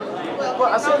Well,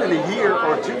 I said in a year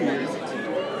or 2 years.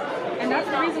 And that's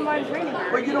the reason why I'm training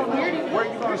her. Well, you don't know where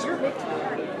you're going to serve. I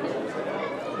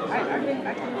can train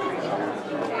her.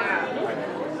 Yeah.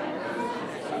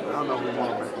 I don't know if we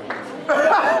want to make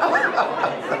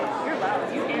You're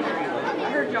loud. You and Ariana. I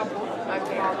heard y'all both like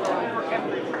forever.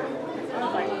 I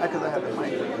was like, because I have the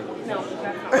mic. no,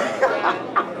 that's not right.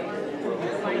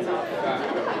 This mic's off.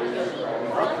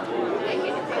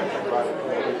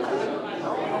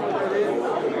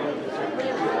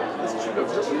 Let's shoot up.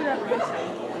 Just shoot up.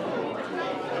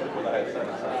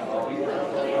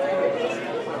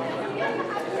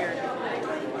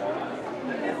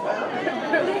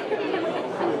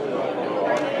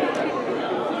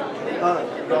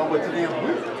 Y'all went to the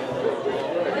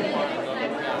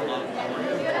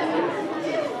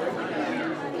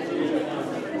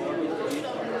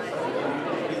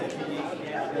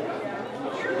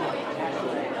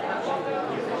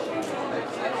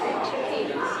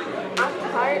I'm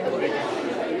tired of it.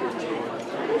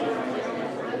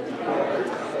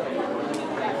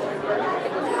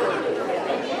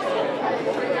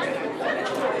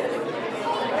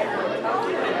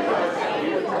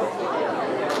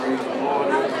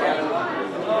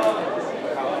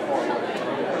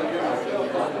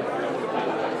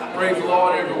 Praise the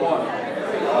Lord, everyone.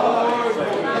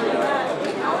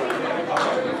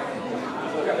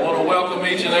 I want to welcome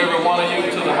each and every one of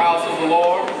you to the house of the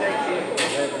Lord.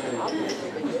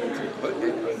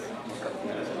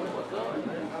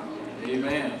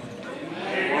 Amen.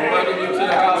 I want to welcome you to the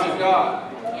house of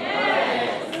God.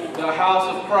 The house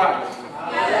of Christ.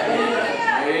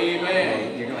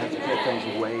 Amen. You're going to have to put things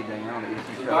way down.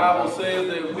 The Bible says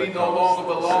that we no longer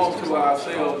belong to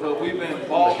ourselves, but we've been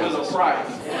bought with a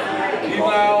price. Even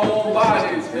our own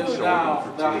bodies is now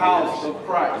the house of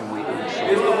Christ.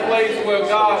 It's the place where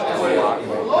God dwells.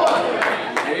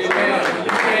 Amen. When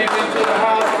you came into the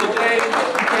house today,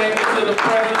 you came into the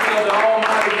presence of the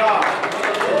Almighty God.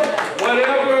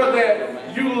 Whatever that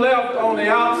you left on the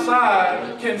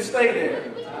outside can stay there.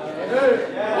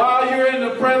 While you're in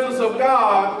the presence of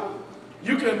God,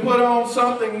 you can put on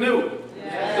something new.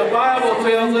 The Bible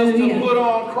tells us to put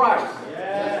on Christ.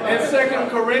 In 2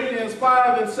 Corinthians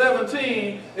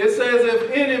 5:17, it says,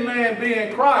 if any man be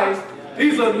in Christ,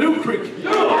 he's a new creature.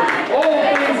 Old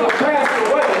things are passed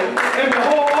away, and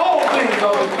behold, all things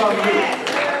are become new.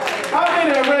 How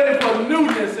many are ready for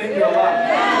newness in your life?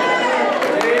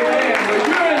 Amen. But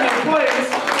you're in the place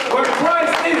where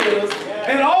Christ is,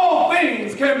 and all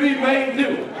things can be made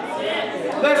new.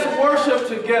 Let's worship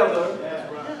together.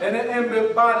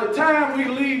 And by the time we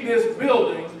leave this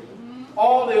building,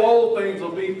 all the old things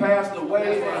will be passed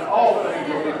away and all things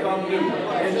will become new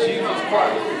in Jesus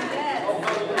Christ.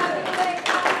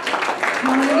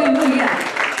 Hallelujah.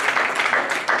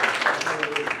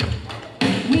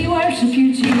 We worship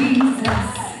you, Jesus.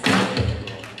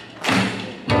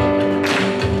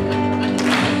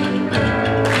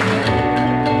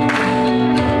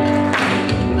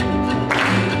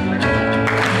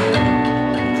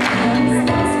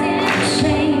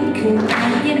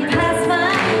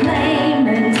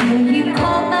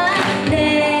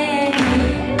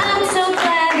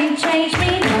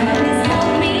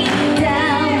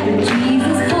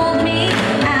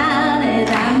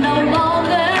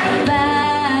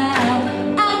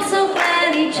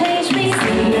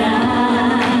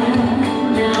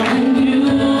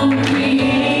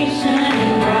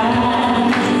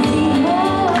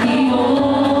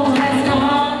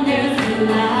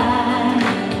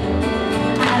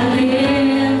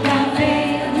 Live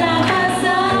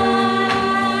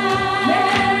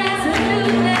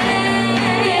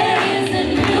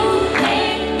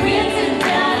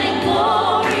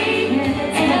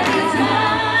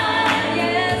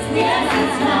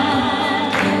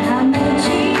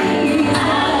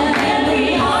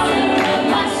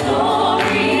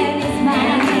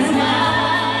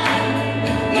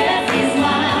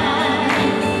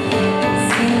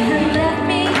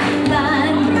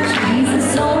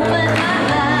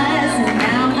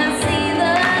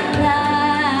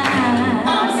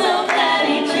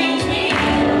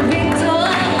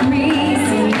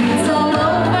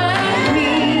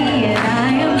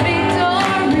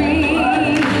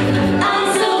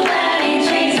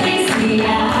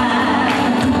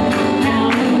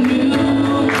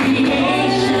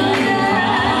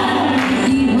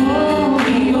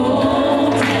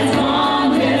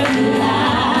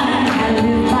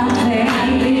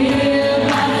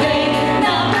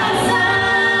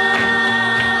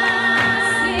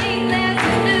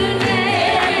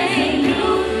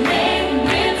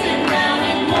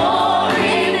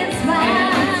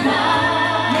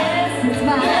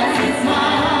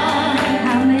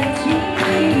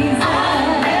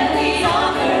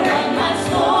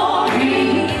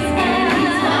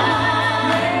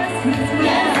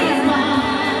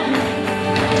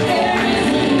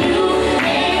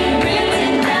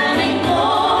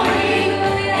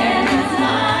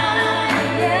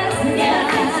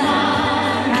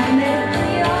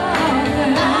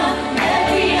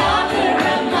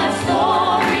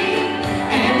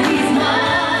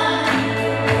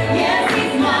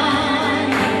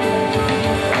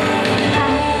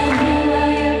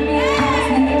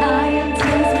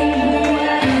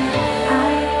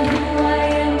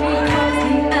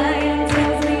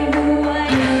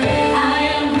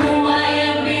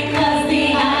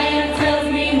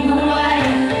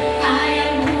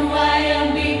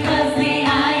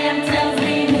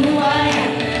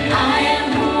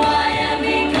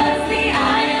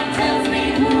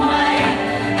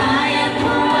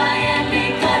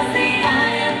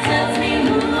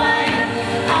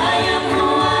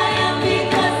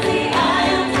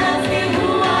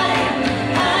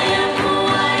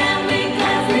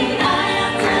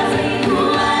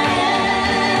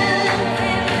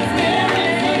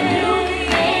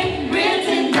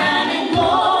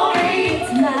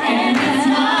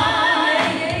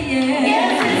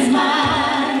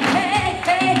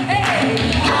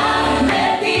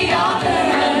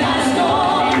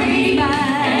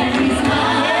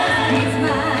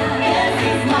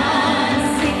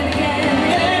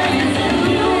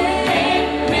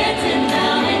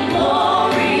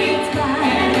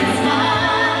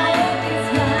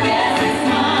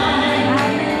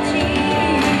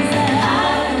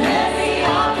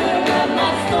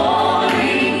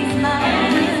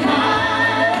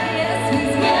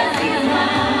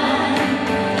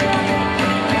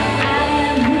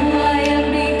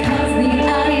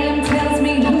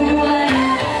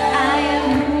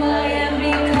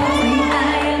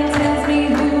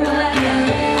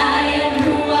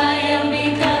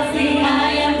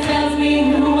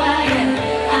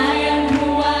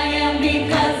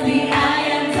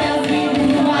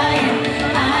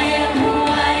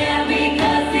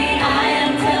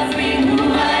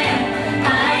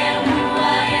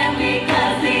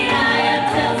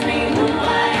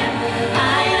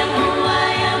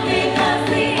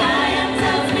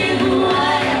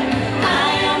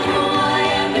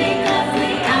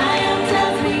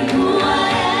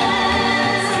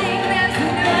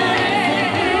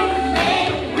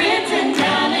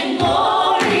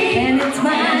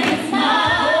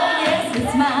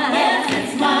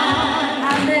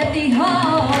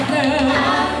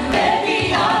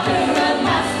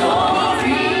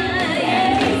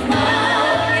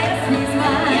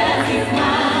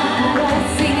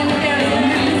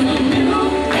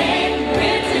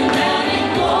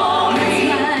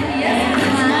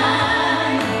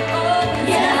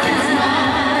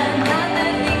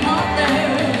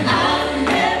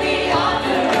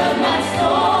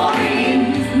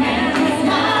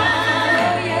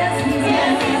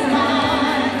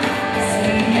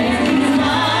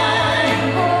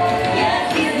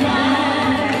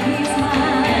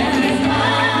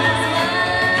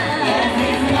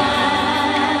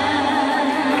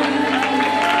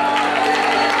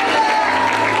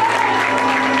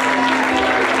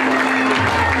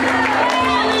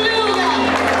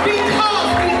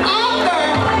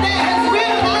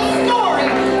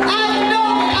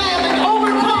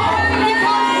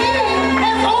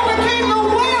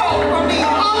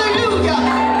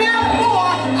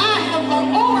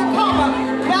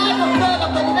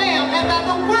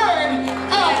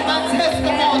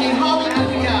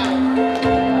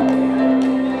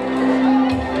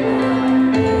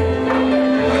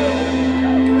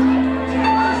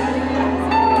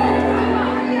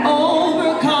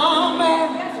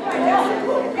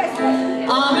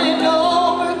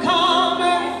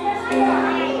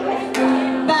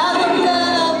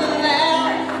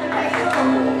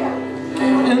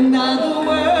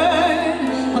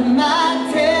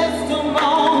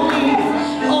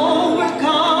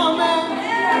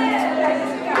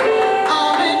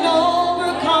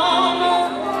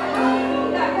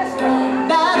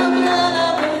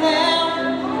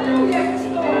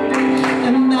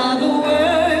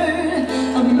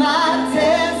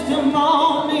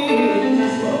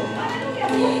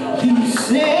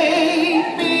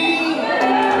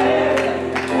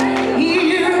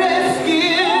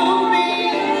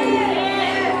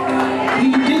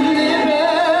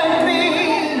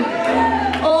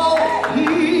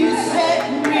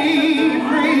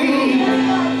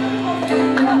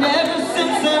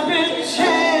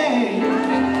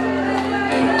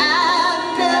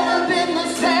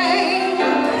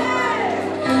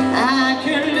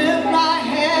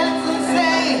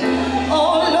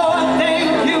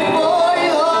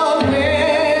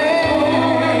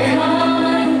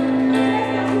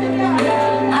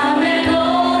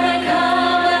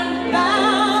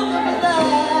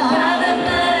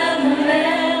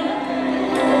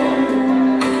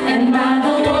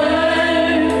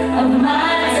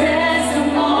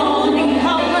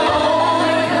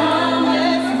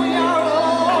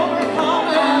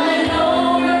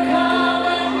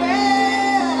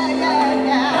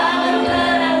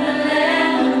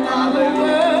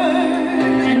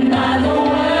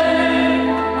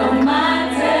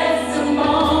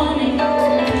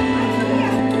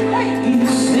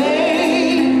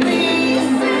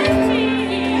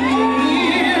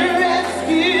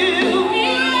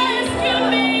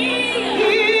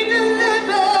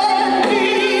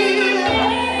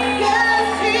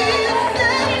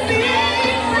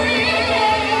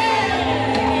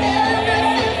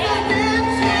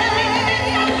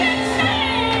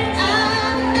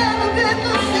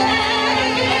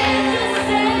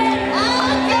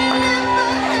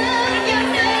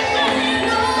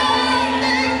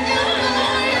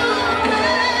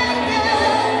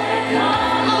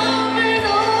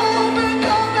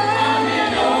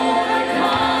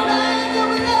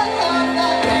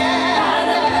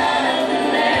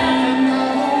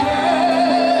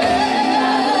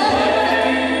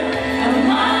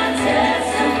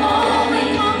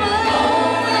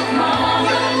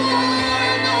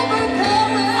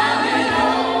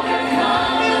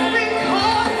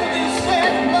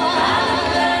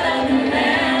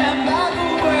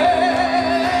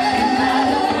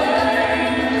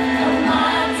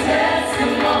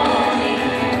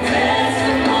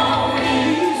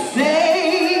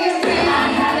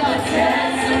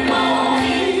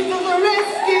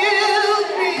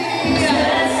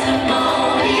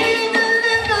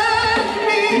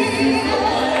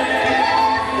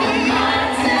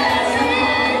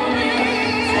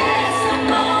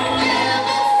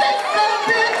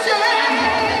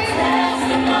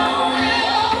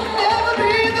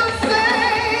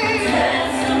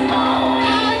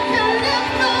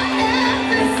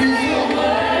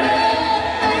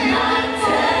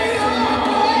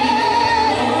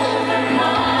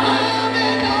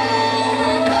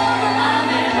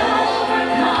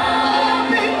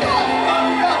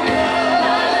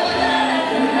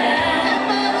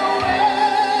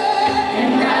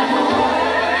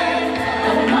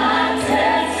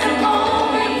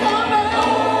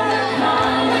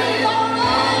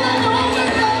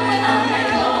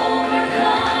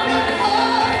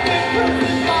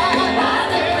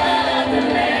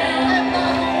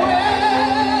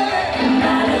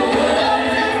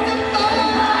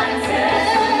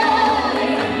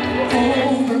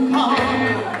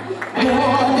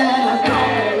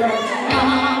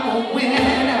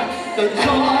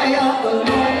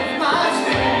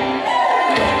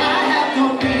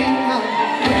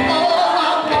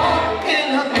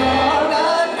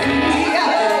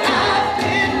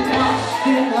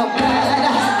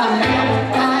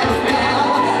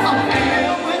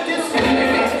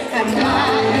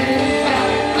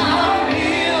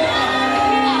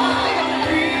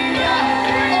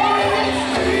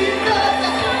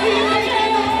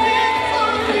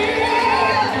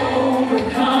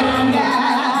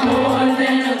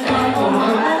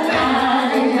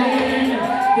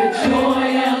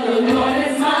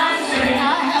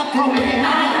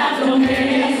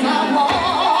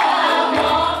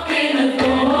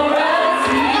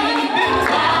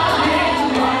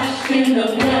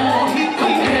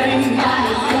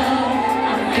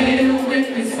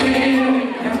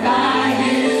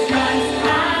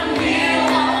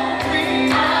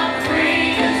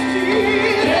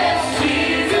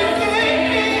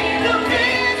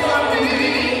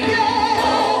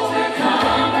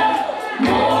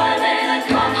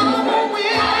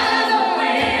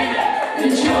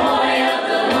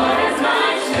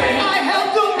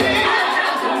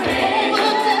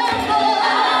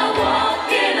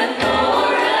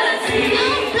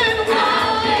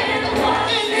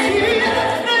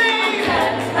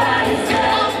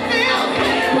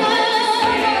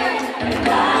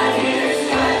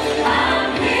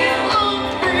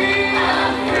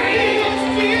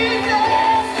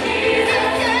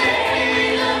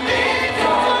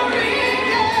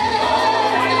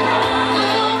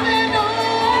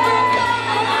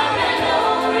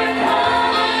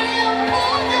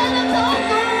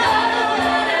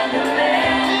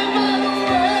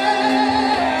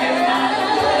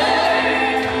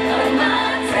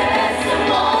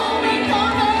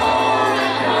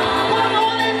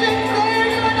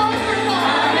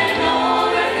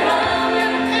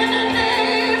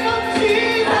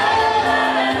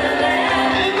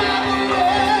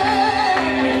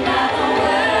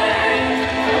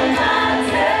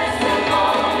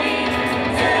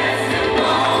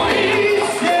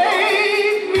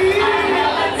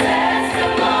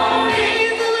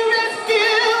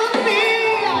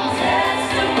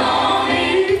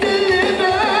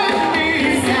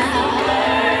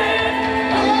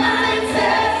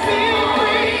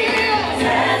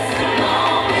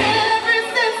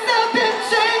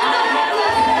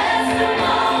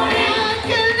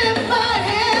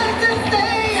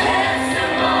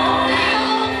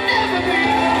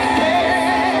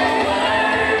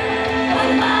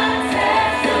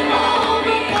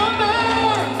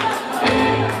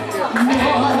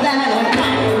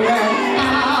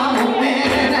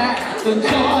The joy of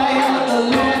the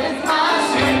Lord is my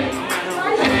strength.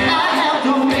 I have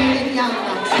dominion.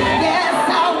 Yes,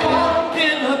 I walk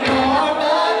in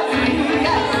authority.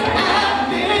 I've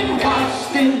been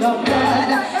washed in the blood.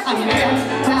 I'm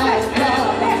baptized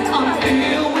love. I'm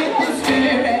filled with the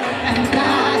Spirit, and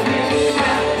God is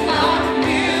I'm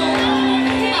healed.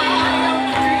 I am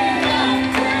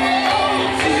free. Oh,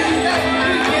 Jesus,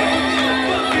 you gave me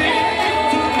the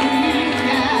victory.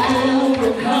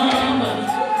 Overcome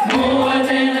more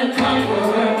than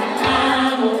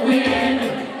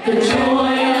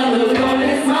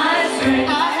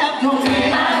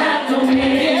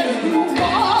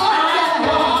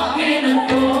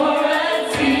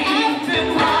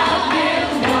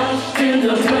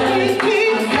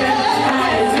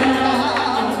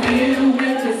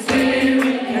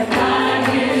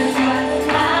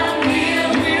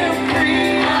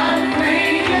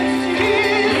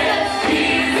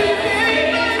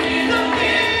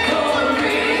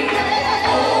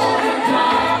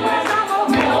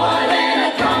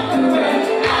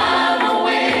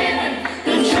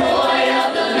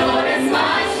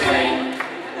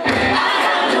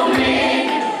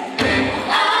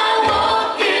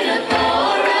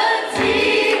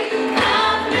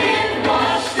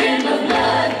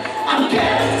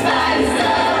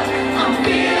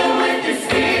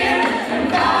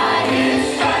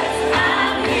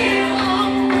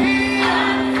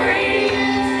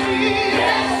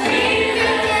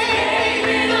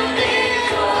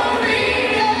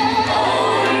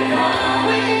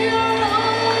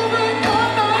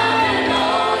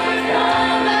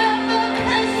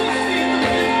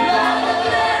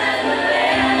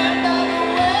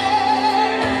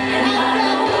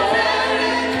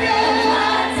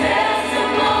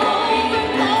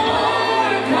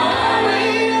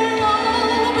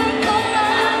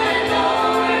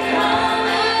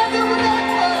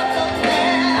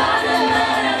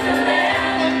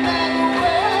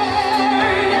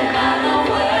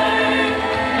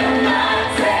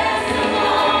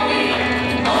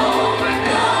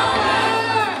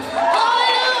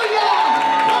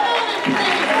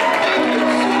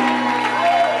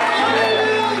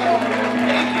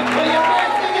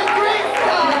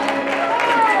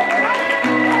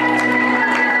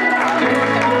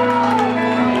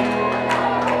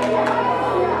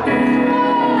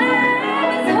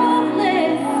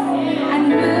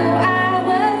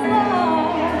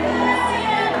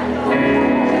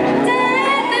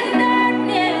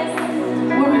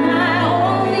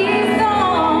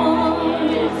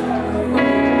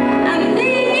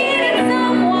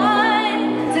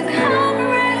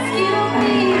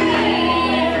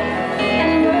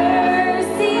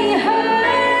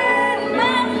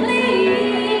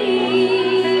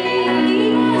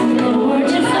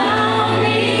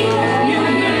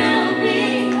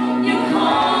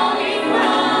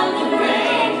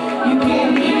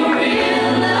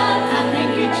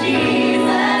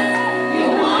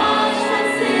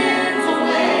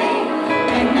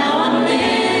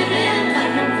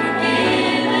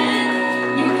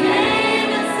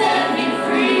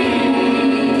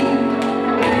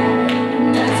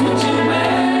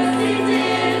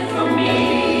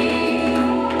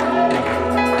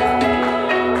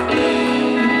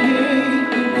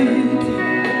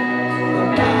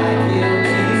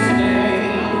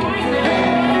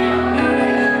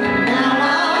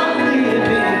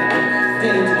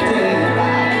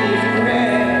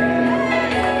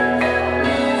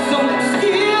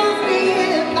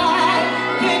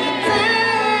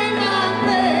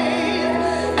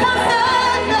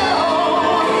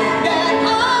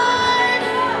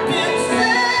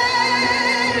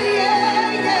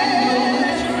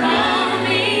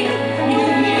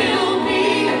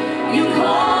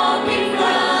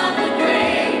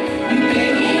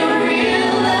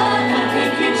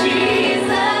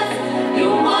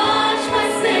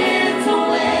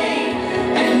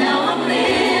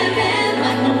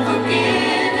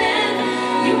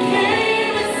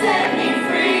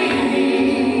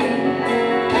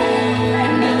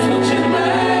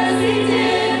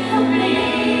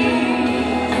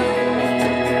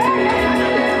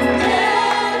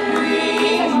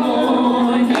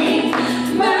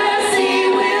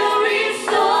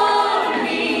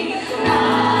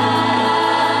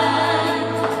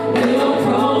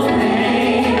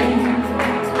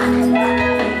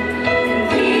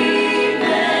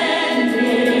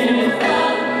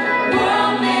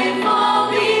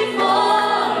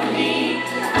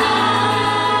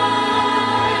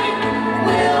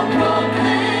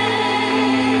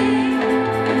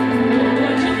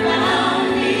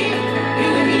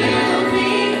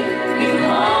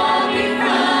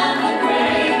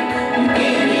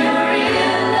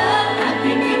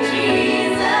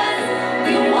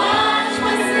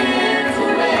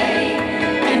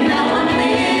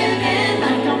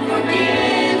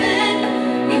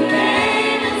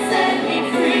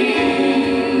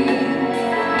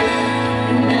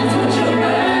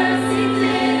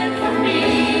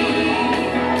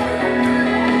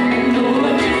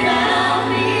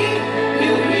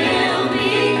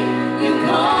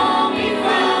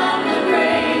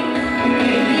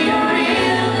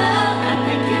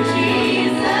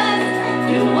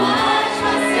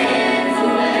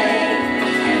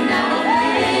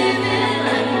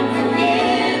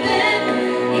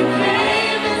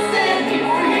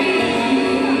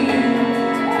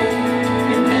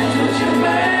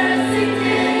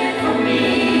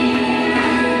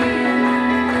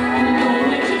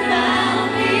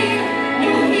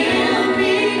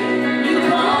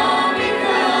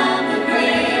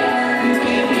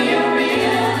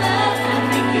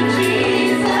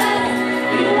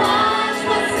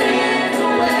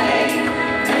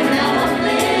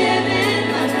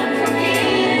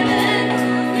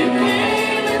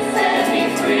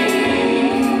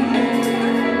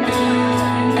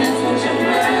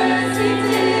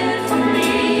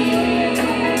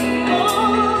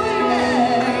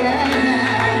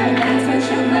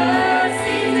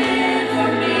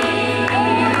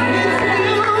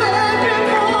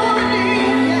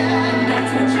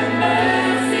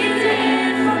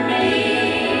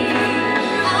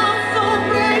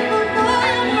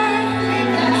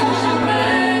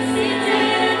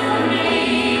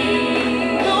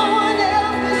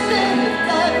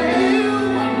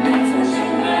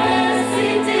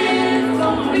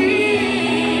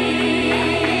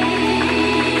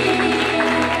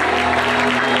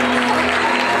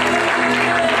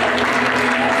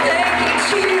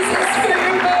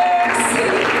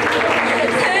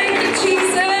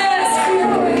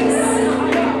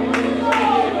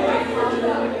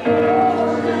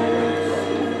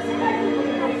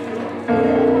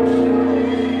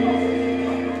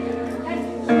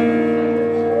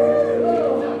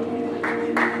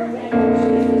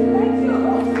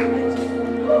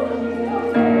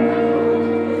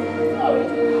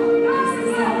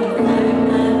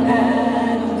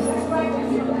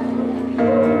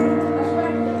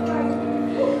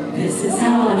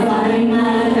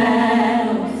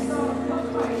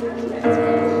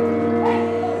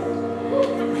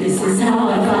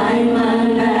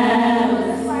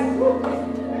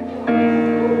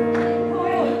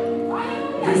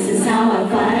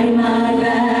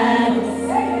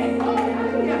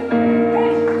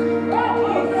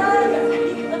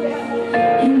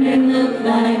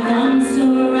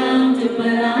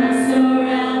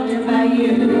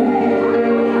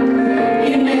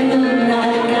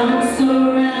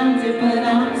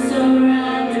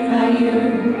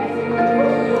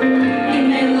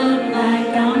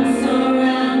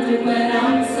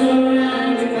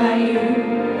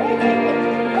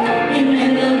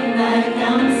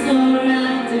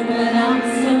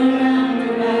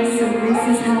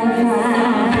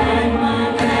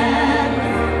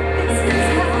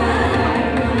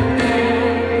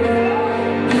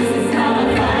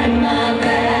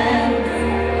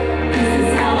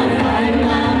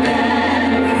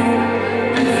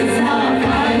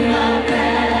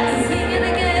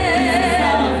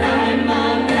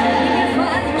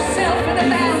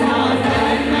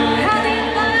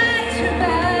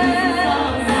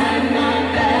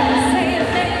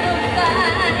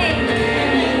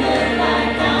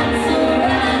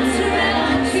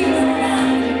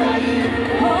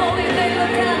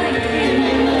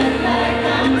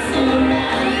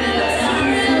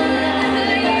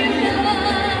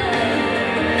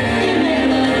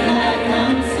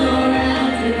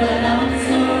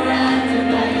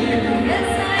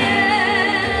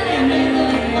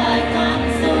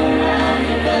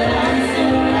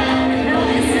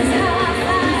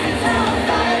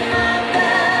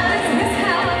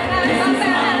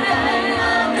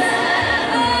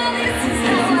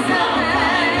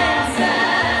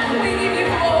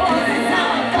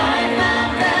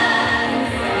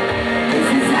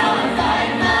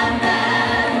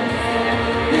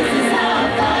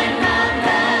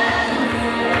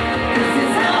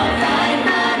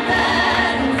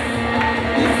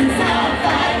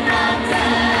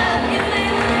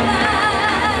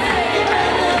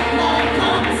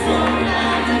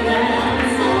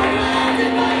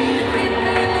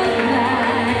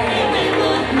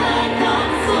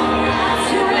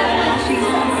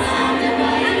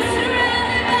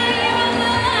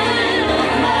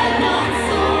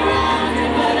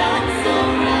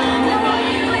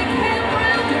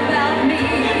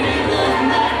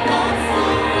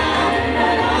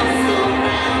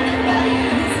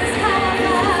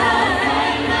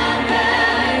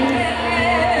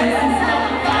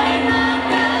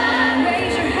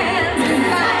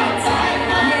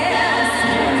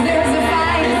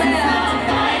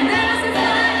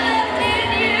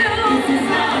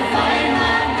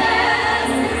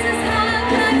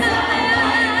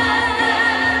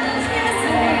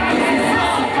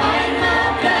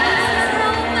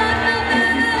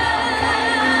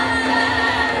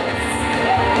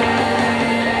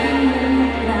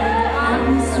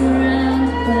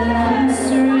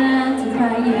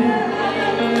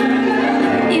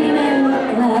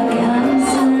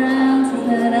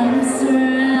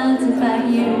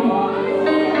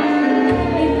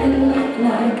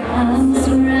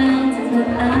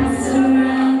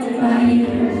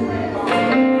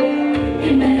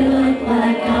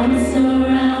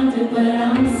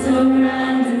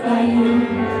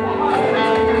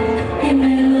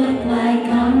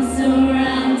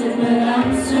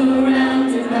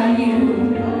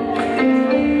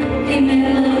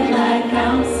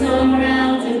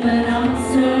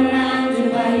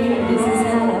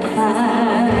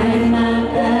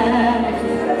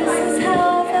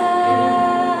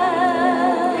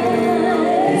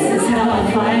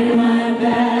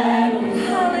battles.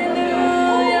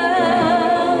 Hallelujah.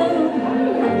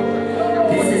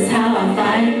 This is how I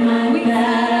fight my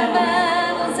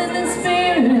battles in the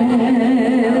Spirit.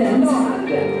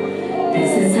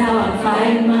 This is how I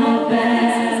fight my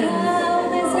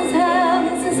battles. This is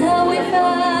how we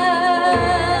fight.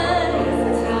 This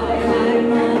is how I fight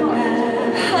my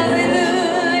battles.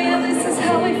 Hallelujah. This is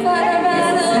how we fight our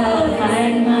battles. This is how I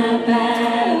fight my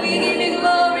battles. We give you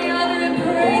glory, honor, and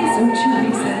praise, oh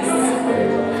Jesus.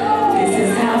 This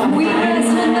is how we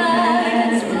wrestle not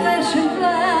against flesh and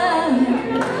blood.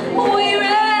 We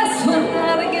wrestle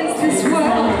not against this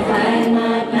world. Fight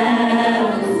my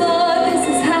battles. Lord, this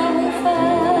is how we fight.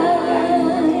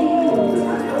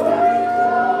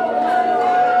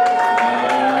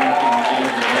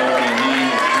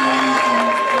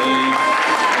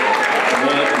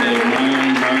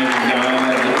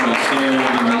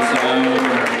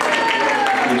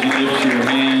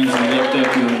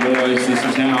 This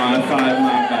is how I fight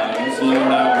my battles. Lord,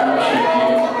 I worship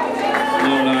you.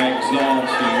 Lord, I exalt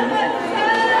you.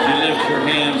 As you lift your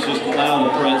hands, just allow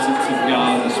the presence of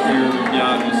God, the Spirit of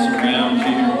God to surround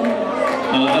you.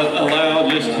 Allow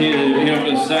just Him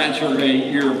to saturate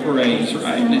your praise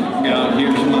right now. God,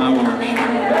 here's my worship.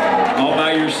 All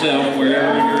by yourself,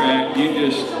 wherever you're at, you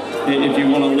just, if you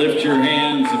want to lift your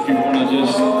hands, if you want to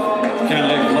just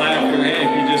kind of clap your hands,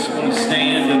 if you just want to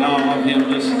stand in awe of Him,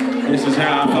 this is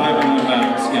how I fight my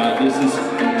battles, God. This is,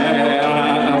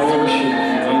 I worship you.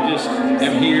 I just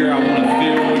am here. I want to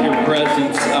feel your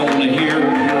presence. I want to hear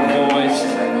your voice.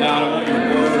 God, I want your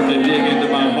word to dig into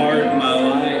my heart and my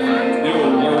life. Do a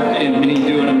work in me.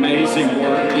 Do an amazing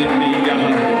work in me,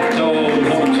 God. Oh,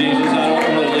 Lord Jesus, I don't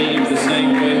want to leave the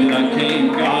same way that I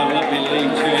came. God, let me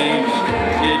leave changed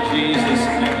in Jesus'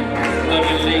 name. Let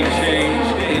me leave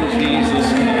changed in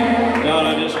Jesus' name. God, I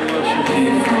just worship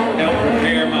you. Help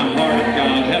prepare my heart,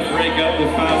 God. Help break up the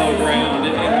fallow ground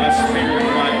in my spirit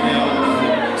right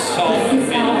now. Soften me,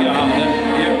 God.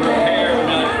 And prepare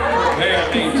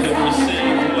me to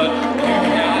receive what you've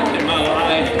got in my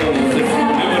life, Lord. Do it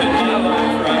in my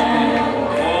life right now.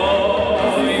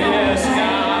 Oh, yes,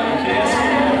 God. Yes,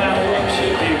 Lord, I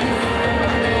worship you.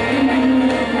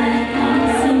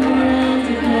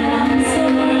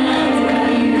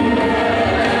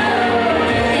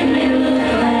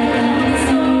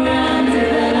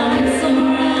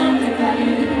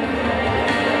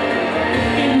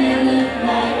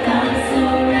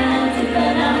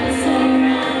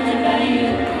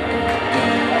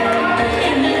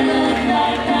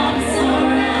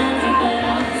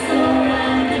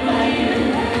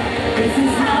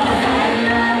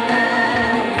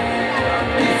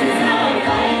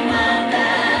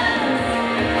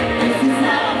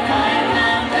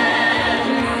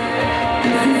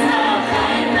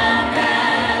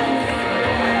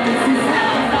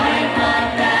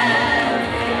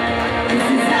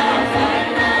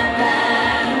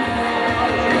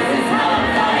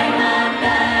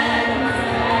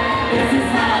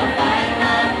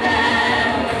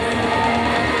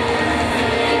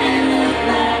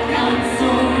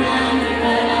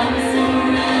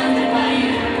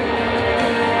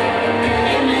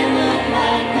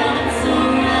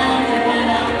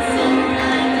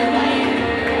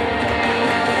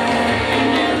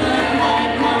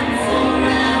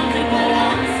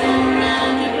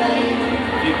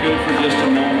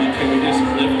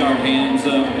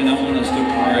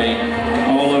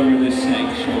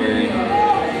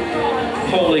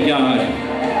 Holy God,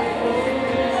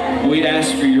 we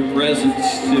ask for your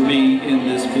presence to be in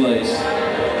this place.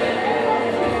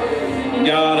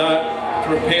 God, I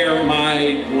prepare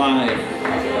my life,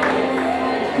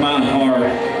 my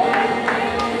heart,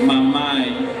 my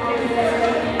mind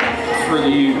for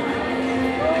you.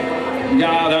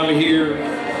 God, I'm here.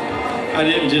 I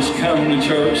didn't just come to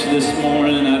church this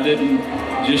morning. I didn't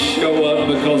just show up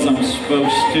because I'm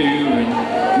supposed to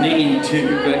and need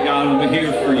to, but God, I'm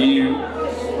here for you.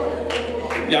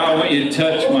 God, I want you to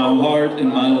touch my heart and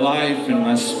my life and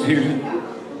my spirit.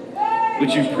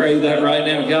 Would you pray that right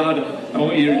now? God, I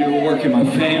want you to do a work in my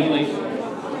family.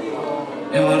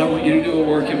 God, I want you to do a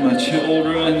work in my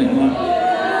children and my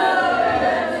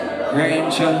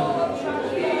grandchild.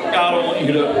 God, I want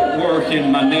you to work in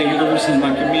my neighbors and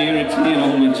my community and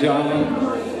on my job.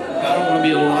 God, I want to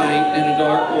be a light in a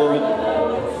dark world.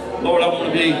 Lord, I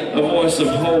want to be a voice of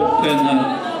hope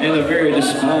in a very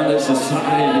despondent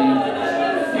society.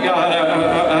 God,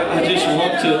 I just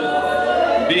want to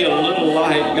be a little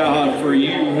light, God, for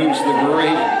you who's the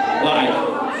great light.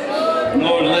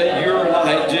 Lord, let your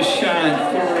light just shine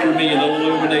through me and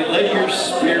illuminate. Let your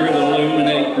spirit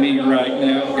illuminate me right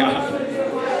now, God.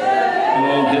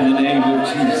 Oh, in the name of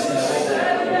Jesus.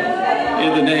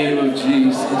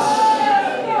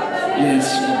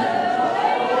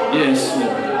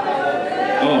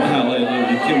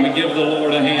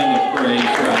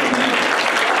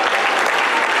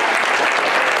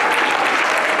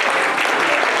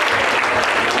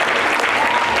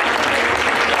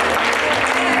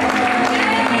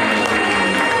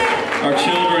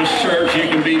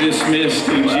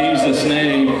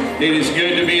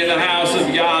 good to be in the house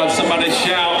of God. Somebody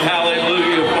shout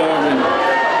hallelujah for me.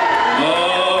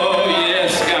 Oh,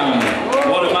 yes, God.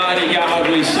 What a mighty God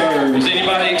we serve. Is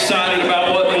anybody excited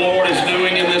about what the Lord is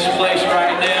doing in this place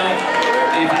right now?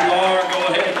 If you are, go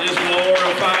ahead and just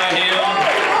glorify Him.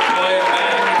 Go ahead and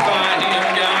magnify Him.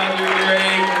 God, you're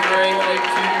great, greatly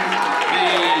to be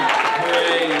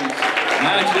praised.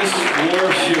 I just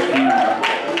worship You.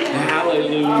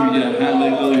 Hallelujah,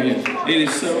 hallelujah. It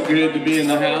is so good to be in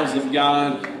the house of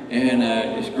God, and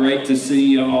it's great to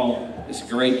see y'all. It's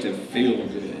great to feel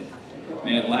good.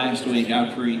 Man, last week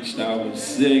I preached. I was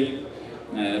sick,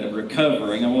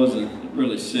 recovering. I wasn't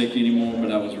really sick anymore,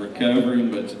 but I was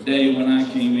recovering. But today when I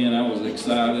came in, I was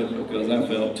excited because I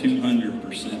felt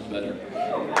 200% better.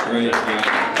 Praise God.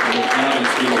 God is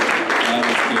good. God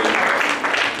is good.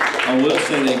 I will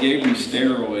say they gave me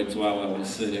steroids while I was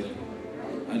sick.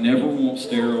 I never want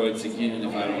steroids again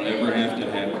if I don't ever have to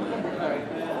have them.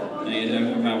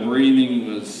 And my breathing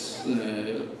was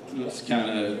kind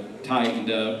of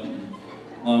tightened up.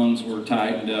 Lungs were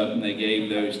tightened up, and they gave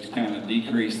those to kind of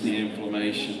decrease the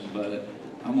inflammation. But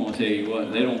I'm going to tell you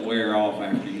what, they don't wear off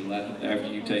after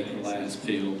you take the last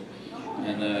pill.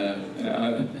 And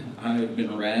I've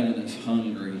been ravenous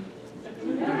hungry.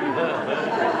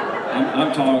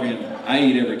 I'm talking, I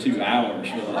eat every 2 hours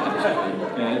for the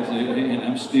last week, okay? And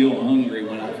I'm still hungry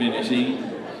when I finish eating.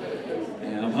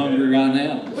 And I'm hungry right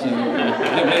now, so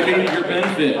that may be to your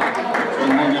benefit.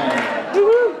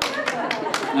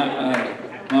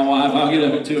 My wife, I'll get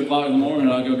up at 2 o'clock in the morning,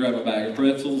 I'll go grab a bag of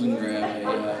pretzels and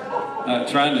grab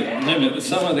trying to limit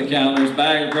some of the calories,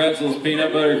 bag of pretzels,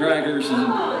 peanut butter crackers,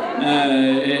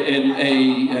 and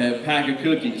a pack of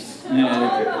cookies.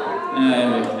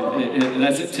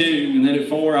 That's at 2, and then at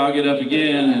 4 I'll get up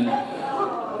again, and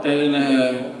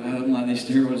I'm like, these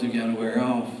steroids have got to wear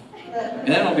off.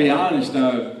 And I'll be honest,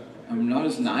 I'm not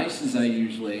as nice as I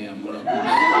usually am.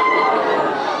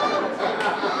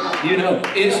 You know,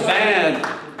 it's bad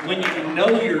when you know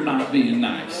you're not being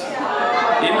nice.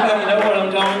 Anybody know what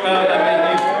I'm talking about? I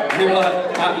mean, you're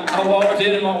like, I walked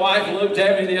in and my wife looked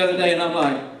at me the other day and I'm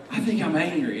like, I think I'm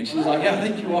angry. And she's like, yeah, I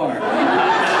think you are. And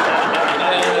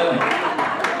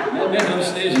I made no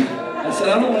decision. I said,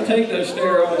 I don't want to take those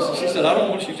steroids. And she said, I don't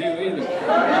want you to either.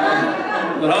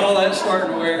 But all that's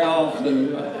starting to wear off. So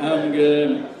I'm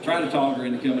good. I'm trying to talk her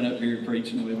into coming up here and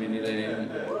preaching with me today.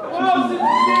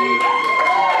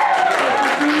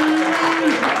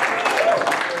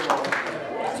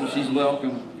 So she's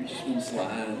welcome. You're just going to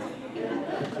slide.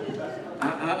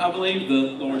 I believe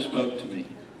the Lord spoke to me.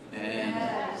 And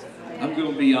I'm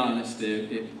going to be honest,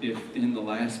 if in the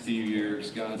last few years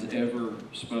God's ever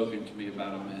spoken to me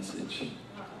about a message,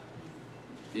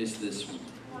 it's this one.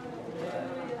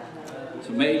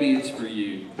 So maybe it's for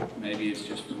you, maybe it's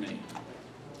just for me.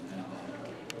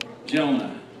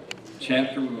 Jonah,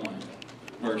 chapter 1,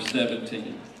 verse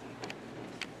 17.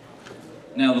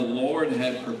 Now the Lord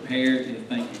had prepared,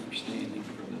 thank you for standing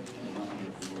for the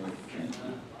wonderful word. Thank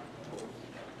you.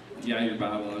 If you got your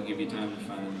Bible, I'll give you time to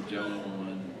find Jonah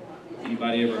 1.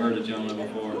 Anybody ever heard of Jonah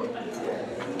before?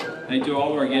 Hey, to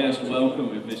all of our guests,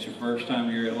 welcome. If it's your first time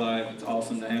here at Life, it's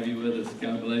awesome to have you with us.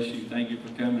 God bless you. Thank you for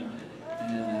coming.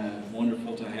 And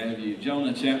wonderful to have you.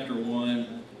 Jonah chapter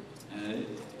 1.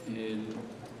 And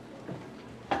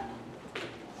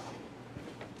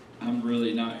I'm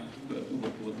really not, but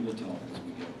we'll talk as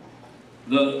we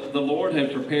go. The Lord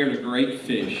had prepared a great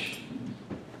fish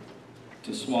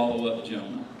to swallow up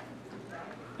Jonah.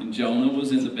 And Jonah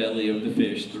was in the belly of the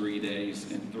fish 3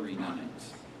 days and 3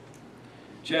 nights.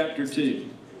 Chapter 2,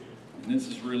 and this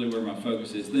is really where my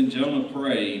focus is. Then Jonah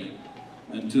prayed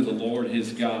unto the Lord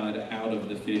his God out of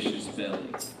the fish's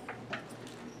belly.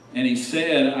 And he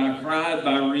said, I cried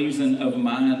by reason of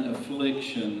mine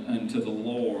affliction unto the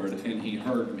Lord, and he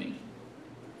heard me.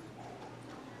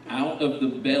 Out of the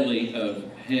belly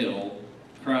of hell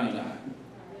cried I,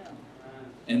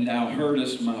 and thou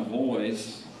heardest my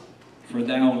voice, for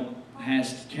thou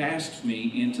hast cast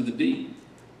me into the deep,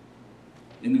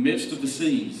 in the midst of the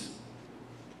seas.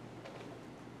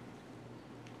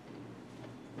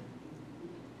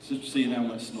 So see, I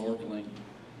went snorkeling.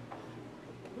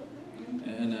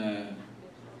 And, I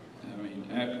mean,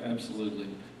 absolutely,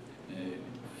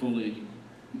 fully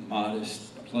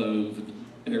modest, clothed,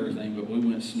 everything, but we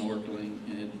went snorkeling,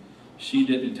 and she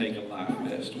didn't take a life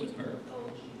vest with her.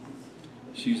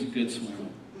 She's a good swimmer.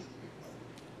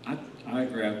 I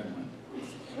grabbed one.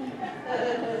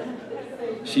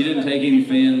 She didn't take any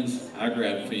fins. I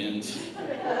grabbed fins.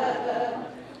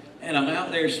 And I'm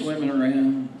out there swimming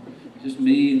around, just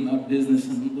me and my business,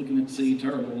 and I'm looking at sea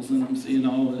turtles, and I'm seeing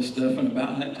all this stuff, and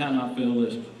about that time I feel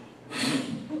this,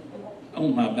 I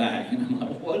on my back. And I'm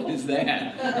like, what is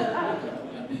that?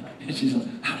 And she's like,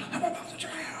 I'm about to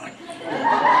drown.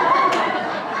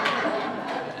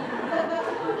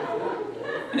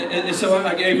 And so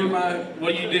I gave her my,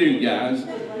 what do you do, guys?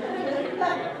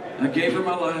 I gave her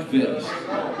my life vest.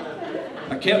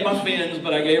 I kept my fins,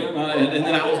 but I gave her my, and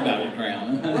then I was about to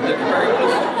drown.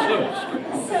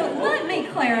 So let me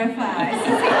clarify.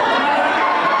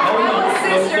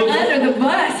 Sister under the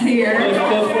bus here.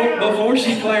 Before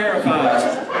she clarifies,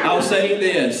 I'll say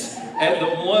this. At the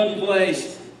one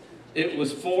place, it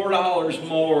was $4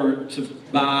 more to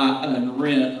buy and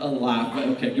rent a life vest.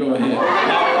 Okay, go ahead.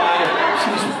 My wife,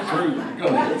 she's proven. Go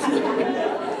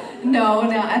ahead. No,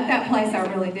 at that place I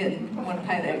really didn't want to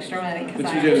pay the extra money because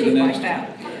I But you do it the next out.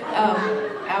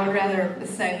 I would rather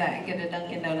save that and get a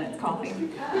Dunkin' Donuts coffee.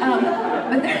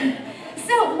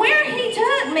 So where he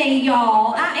took me,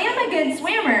 y'all, I am a good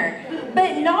swimmer,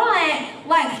 but not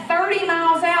like 30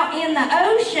 miles out in the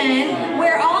ocean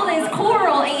where all this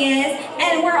coral is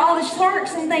and where all the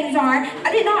sharks and things are.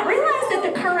 I did not realize that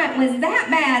the current was that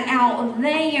bad out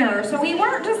there. So we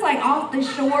weren't just like off the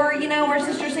shore, you know, where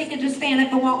Sister C could just stand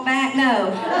up and walk back. No,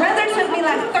 brother took me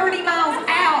like 30 miles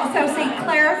out. So see,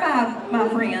 clarify, my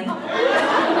friend.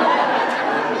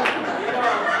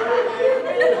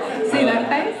 See that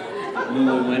face? When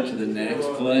we went to the next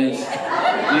place, you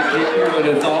would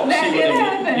have thought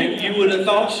you would have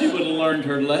thought she would have learned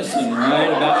her lesson, right,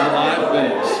 about the life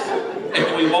vest. And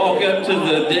we walk up to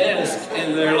the desk,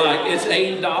 and they're like, "It's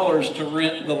 $8 to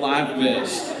rent the life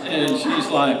vest." And she's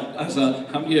like, "I said,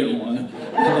 I'm getting one."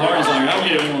 And Lauren's like, "I'm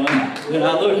getting one." And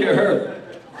I look at her.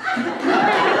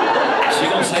 She's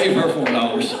gonna save her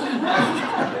 $4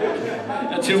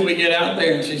 until we get out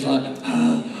there, and she's like.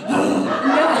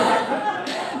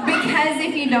 Because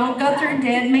if you don't go through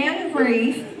Dead Man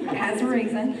Reef, it has a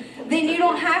reason, then you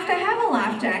don't have to have a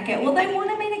life jacket. Well, they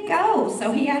wanted me to go,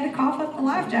 so he had to cough up the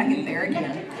life jacket there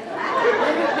again.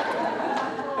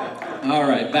 All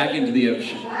right, back into the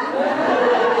ocean.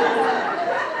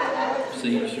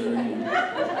 See you, sure.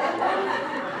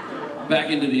 Back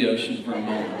into the ocean for a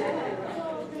moment.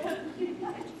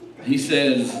 He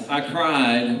says, I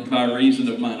cried by reason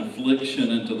of mine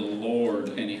affliction unto the Lord,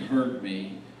 and he heard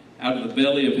me. Out of the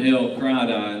belly of hell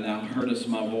cried I, and thou heardest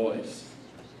my voice.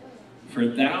 For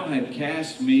thou hast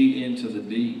cast me into the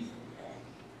deep,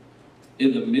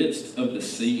 in the midst of the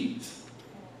seas.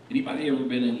 Anybody ever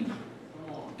been in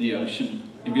the ocean?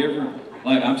 Have you ever,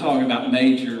 like I'm talking about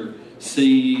major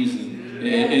seas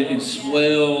and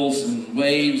swells and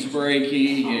waves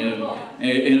breaking and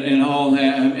all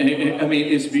that. I mean,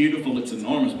 it's beautiful, it's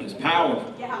enormous, but it's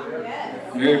powerful.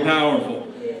 Very powerful.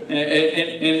 And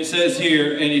it says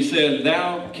here, and he said,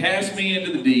 thou cast me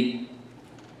into the deep,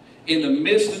 in the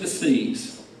midst of the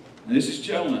seas. And this is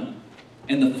Jonah.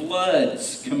 And the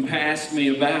floods compassed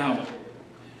me about.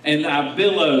 And thy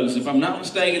billows, if I'm not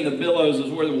mistaken, the billows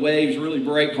is where the waves really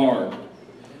break hard.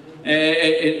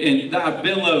 And thy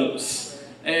billows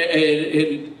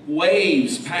and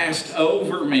waves passed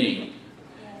over me.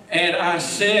 And I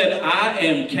said, I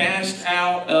am cast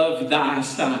out of thy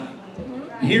sight.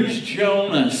 Here's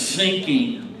Jonah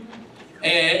sinking.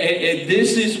 And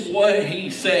this is what he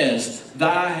says.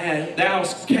 Thou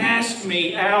hast cast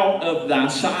me out of thy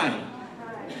sight.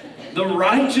 The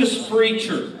righteous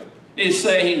preacher is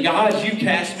saying, God, you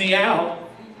cast me out.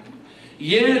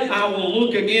 Yet I will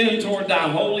look again toward thy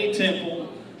holy temple.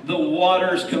 The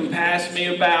waters compass me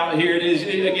about. Here it is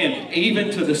again. Even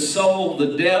to the soul,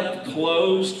 the depth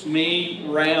closed me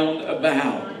round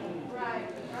about.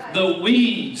 The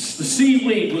weeds, the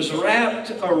seaweed was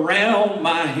wrapped around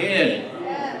my head.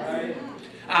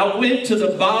 I went to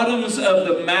the bottoms of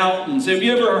the mountains. Have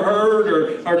you ever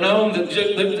heard or known that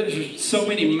there's so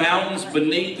many mountains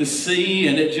beneath the sea,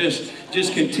 and it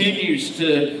just continues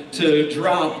to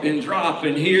drop and drop,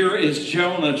 and here is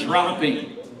Jonah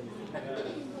dropping.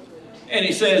 And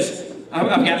he says,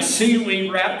 I've got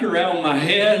seaweed wrapped around my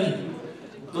head,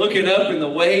 looking up, and the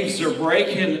waves are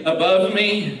breaking above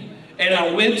me, and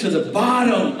I went to the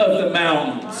bottom of the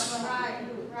mountains.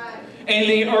 And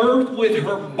the earth with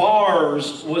her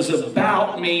bars was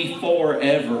about me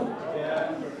forever.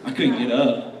 I couldn't get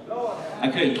up. I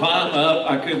couldn't climb up.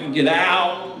 I couldn't get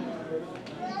out.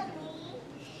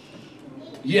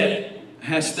 Yet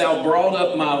hast thou brought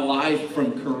up my life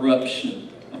from corruption,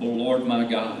 O Lord my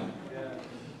God.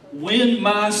 When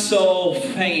my soul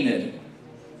fainted,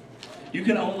 you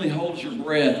can only hold your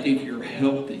breath if you're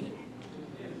healthy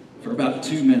for about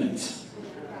 2 minutes.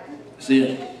 That's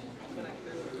it.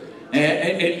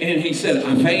 And he said,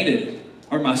 I fainted,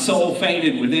 or my soul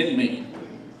fainted within me.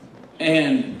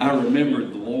 And I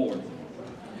remembered the Lord.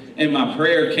 And my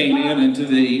prayer came into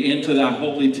thy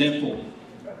holy temple.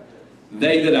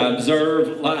 They that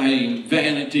observe lying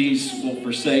vanities will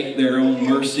forsake their own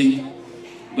mercy.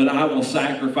 But I will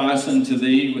sacrifice unto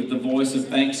thee with the voice of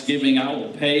thanksgiving. I will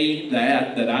pay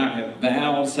that I have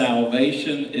vowed.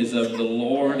 Salvation is of the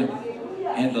Lord.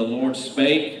 And the Lord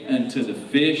spake unto the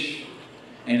fish,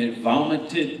 and it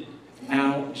vomited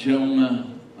out Jonah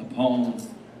upon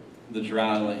the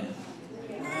dry land.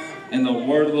 And the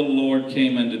word of the Lord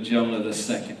came unto Jonah the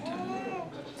second time.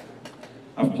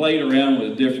 I've played around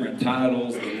with different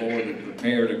titles. The Lord had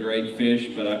prepared a great fish,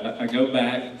 but I go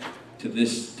back to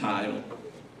this title.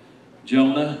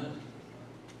 Jonah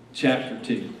chapter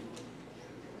 2.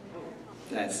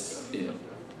 That's it.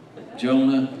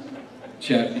 Jonah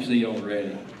chapter, see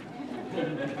already.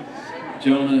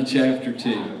 Jonah chapter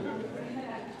 2.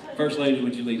 First Lady,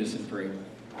 would you lead us in prayer?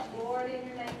 Lord, in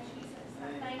your name, Jesus,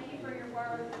 I thank you for your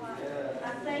word. I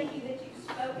thank you that you've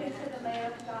spoken to the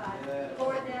man of God.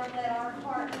 Lord, now let our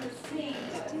heart receive,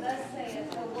 thus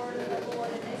saith the word of the Lord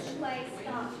in this place,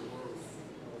 God.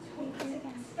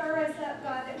 Stir us up,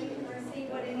 God, that we can receive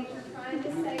what it is you're trying to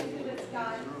say to us,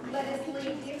 God. Let us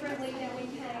leave differently than we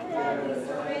came, God. We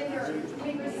surrender.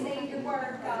 We receive your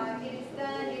word, God. It is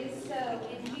done. It is so.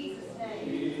 In Jesus'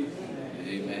 name.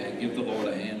 Amen. Give the Lord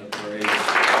a hand of praise.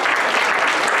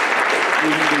 We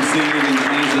can be seated in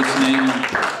Jesus' name.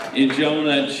 In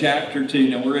Jonah chapter 2.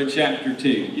 Now we're in chapter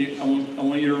 2. I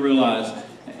want you to realize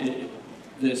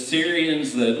the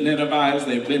Syrians, the Ninevites,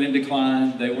 they've been in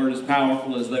decline. They weren't as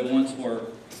powerful as they once were.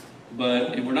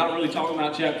 But we're not really talking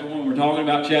about chapter 1. We're talking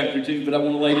about chapter 2. But I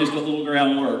want to lay just a little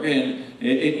groundwork. And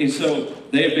so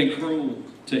they have been cruel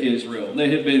to Israel. They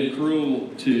had been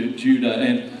cruel to Judah.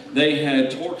 And they had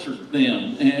tortured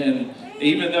them. And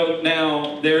even though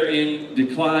now they're in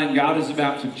decline, God is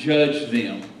about to judge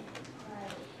them.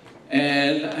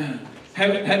 And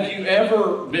have you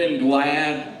ever been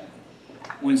glad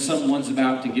when someone's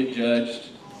about to get judged?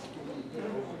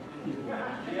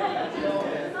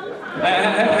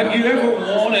 Have you ever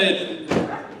wanted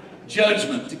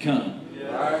judgment to come?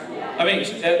 I mean,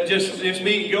 just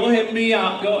me. Go ahead and be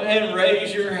out. Go ahead and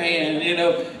raise your hand. You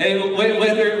know, and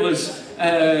whether it was,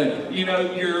 you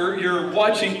know, you're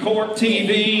watching court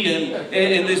TV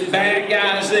and this bad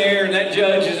guy's there, and that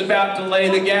judge is about to lay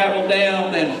the gavel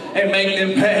down and make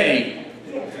them pay.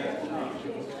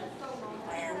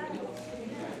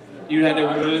 You had to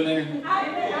go in there?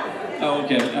 Oh,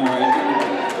 okay. All right.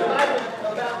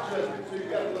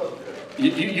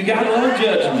 You gotta love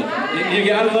judgment. You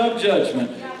gotta love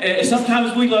judgment. And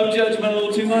sometimes we love judgment a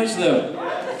little too much, though.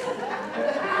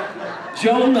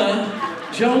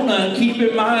 Jonah, keep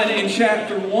in mind in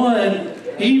chapter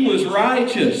 1, he was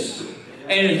righteous.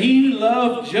 And he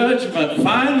loved judgment.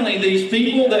 Finally, these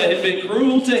people that had been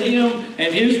cruel to him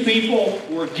and his people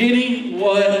were getting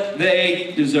what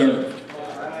they deserved.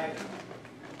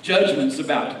 Judgment's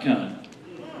about to come.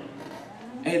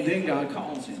 And then God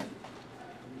calls him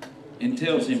and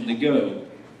tells him to go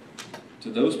to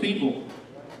those people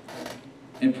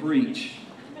and preach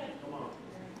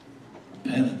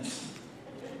repentance.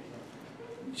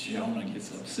 Jonah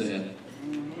gets upset.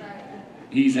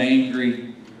 He's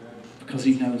angry because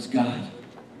he knows God.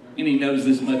 And he knows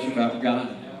this much about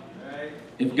God.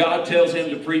 If God tells him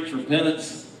to preach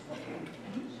repentance,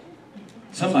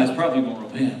 somebody's probably going to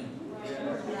repent.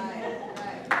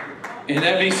 And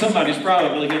that means somebody's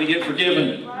probably going to get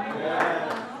forgiven.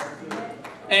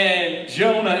 And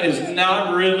Jonah is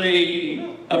not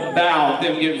really about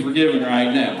them getting forgiven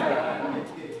right now.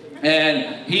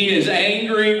 And he is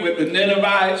angry with the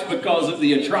Ninevites because of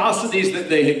the atrocities that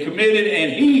they had committed,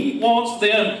 and he wants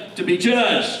them to be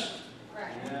judged.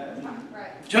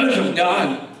 Judge them,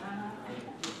 God.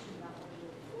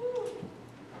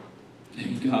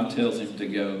 And God tells him to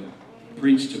go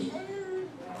preach to them.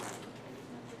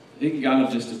 Isn't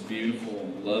God just a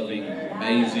beautiful, loving,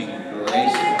 amazing,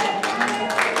 graceful?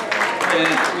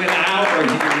 And when our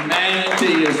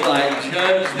humanity is like,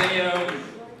 judge them,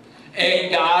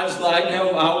 and God's like,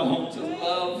 no, I want to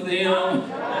love them.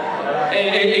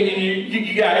 And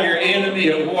you got your enemy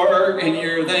at work, and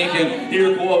you're thinking,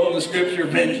 you're quoting the scripture,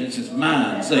 vengeance is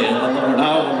mine, saying the Lord,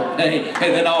 I will pay. And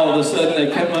then all of a sudden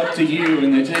they come up to you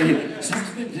and they tell you,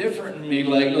 something's been different in me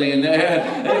lately. And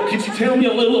could you tell me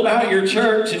a little about your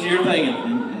church? And you're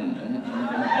thinking,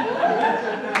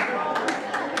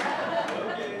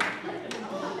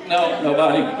 no,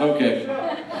 nobody? Okay.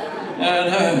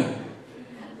 And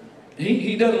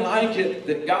he doesn't like it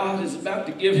that God is about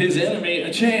to give his enemy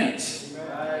a chance.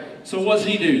 So what's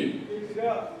he do?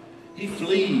 He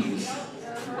flees.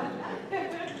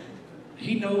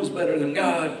 He knows better than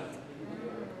God.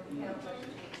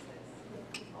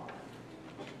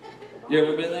 You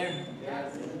ever been there?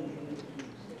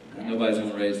 Nobody's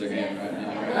going to raise their hand right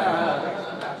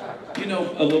now. You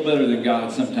know a little better than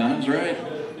God sometimes, right?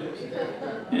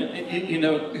 You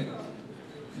know,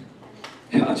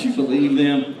 God, you believe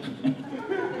them.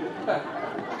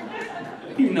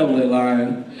 You know they're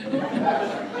lying.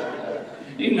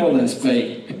 You know that's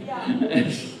fake.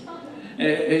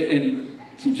 And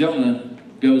Jonah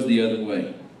goes the other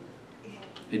way.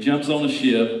 He jumps on the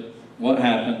ship. What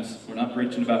happens? We're not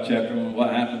preaching about chapter 1.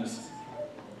 What happens?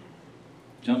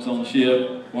 Jumps on the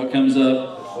ship. What comes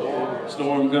up?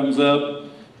 Storm comes up.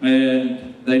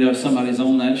 And they know somebody's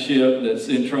on that ship that's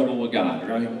in trouble with God,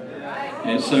 right?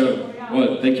 And so,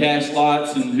 what? They cast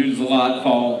lots, and who does the lot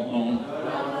fall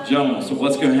on? Jonah. So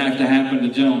what's going to have to happen to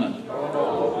Jonah?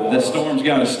 The storm's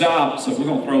got to stop, so we're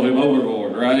going to throw him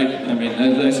overboard, right? I mean,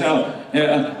 that's how...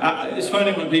 it's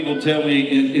funny when people tell me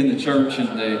in the church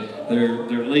and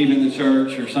they're leaving the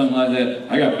church or something like that.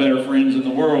 I got better friends in the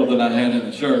world than I had in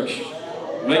the church.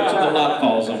 Wait till the lot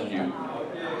falls on you.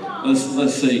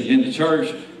 Let's see. In the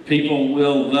church, people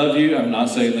will love you. I'm not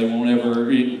saying they won't ever,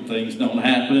 things don't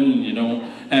happen, you don't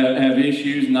have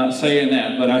issues, I'm not saying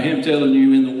that. But I am telling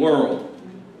you, in the world,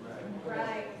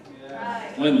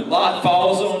 when the lot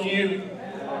falls on you,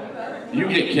 you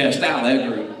get cast out of that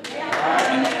group.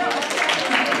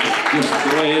 Just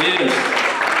the way it is.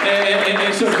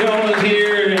 And so Jonah's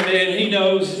here, and he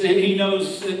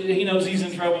knows he's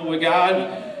in trouble with God.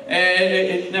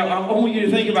 And now I want you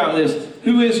to think about this.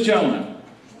 Who is Jonah?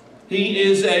 He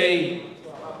is a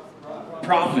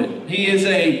prophet. He is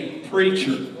a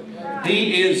preacher.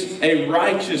 He is a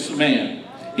righteous man.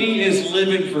 He is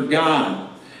living for God.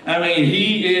 I mean,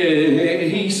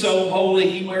 he's so holy,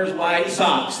 he wears white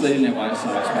socks. They didn't have white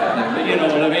socks back then, but you know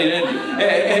what I mean.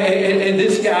 And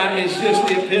this guy is just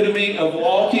the epitome of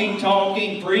walking,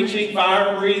 talking, preaching,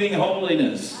 fire-breathing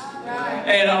holiness.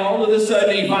 And all of a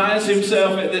sudden, he finds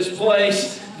himself at this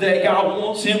place that God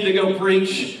wants him to go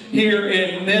preach here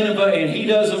in Nineveh, and he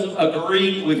doesn't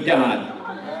agree with God.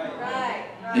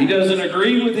 He doesn't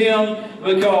agree with him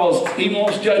because he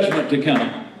wants judgment to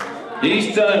come.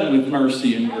 He's done with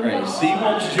mercy and grace. He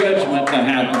wants judgment to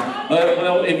happen.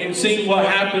 Well, if you've seen what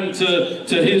happened to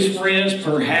his friends,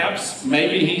 perhaps,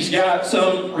 maybe he's got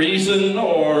some reason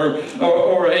or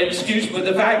excuse. But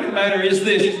the fact of the matter is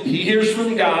this. He hears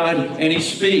from God and he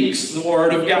speaks the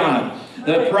word of God.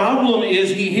 The problem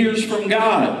is he hears from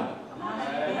God.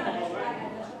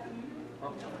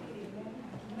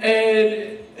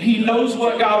 And he knows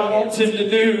what God wants him to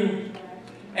do,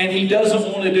 and he doesn't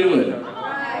want to do it.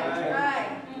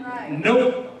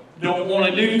 Nope, don't want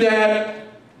to do that.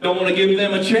 Don't want to give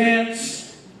them a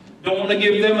chance. Don't want to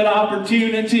give them an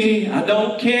opportunity. I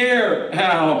don't care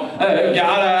how, God,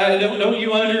 I don't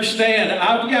you understand?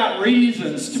 I've got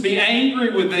reasons to be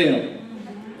angry with them.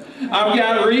 I've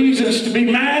got reasons to be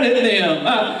mad at them.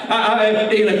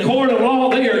 In a court of law,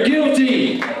 they are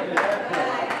guilty.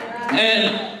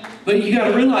 But you got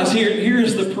to realize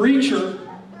here's the preacher.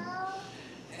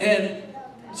 And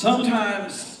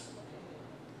sometimes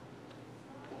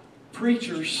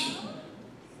preachers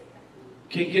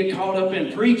can get caught up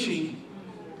in preaching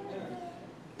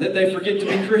that they forget to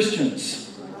be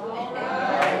Christians.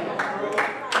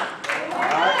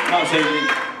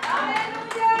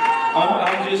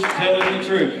 I'm just telling the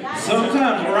truth.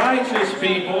 Sometimes righteous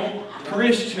people,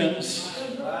 Christians,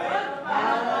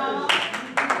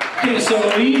 can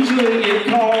so easily get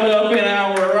caught up in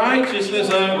our righteousness.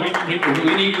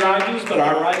 We need righteousness, but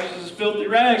our righteousness is filthy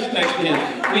rags next to Him.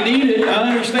 We need it. I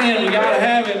understand. We got to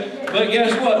have it. But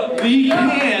guess what? We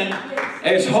can,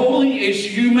 as holy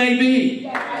as you may be,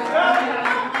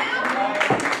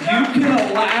 you can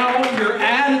allow your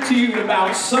attitude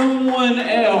about someone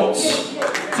else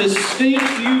to stink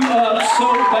you up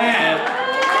so bad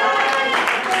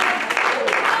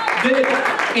that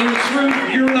in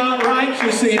truth you're not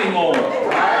righteous anymore.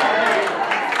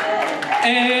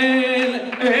 And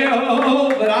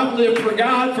but I've lived for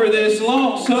God for this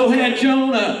long. So had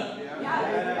Jonah.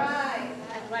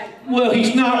 Well,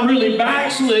 he's not really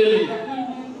backslidden.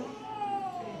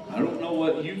 I don't know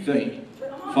what you think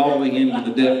falling into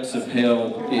the depths of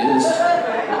hell is.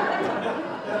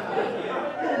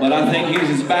 But I think he's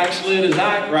as backslid as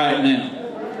Ike right now.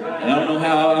 And I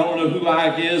don't know who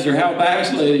Ike is or how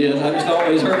backslid he is. I just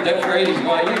always heard that phrase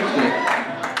while I used it.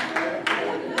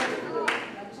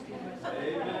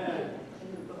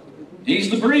 He's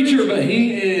the preacher, but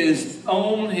he is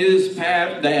on his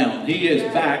path down. He is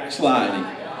backsliding.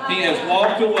 He has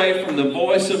walked away from the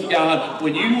voice of God.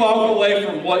 When you walk away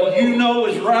from what you know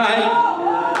is right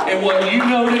and what you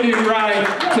know to do right,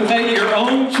 to make your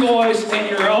own choice and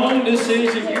your own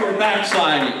decision, you are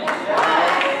backsliding.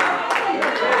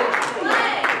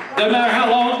 Doesn't matter how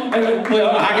long.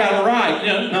 Well, I got it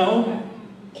right. No.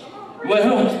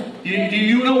 Well, do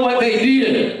you know what they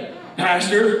did,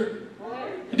 Pastor?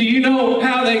 Do you know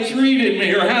how they treated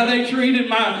me or how they treated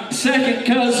my second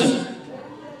cousin?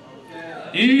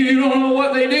 You don't know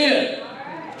what they did.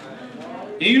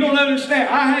 You don't understand.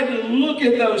 I had to look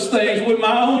at those things with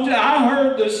my own eyes. I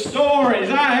heard the stories.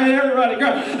 I had everybody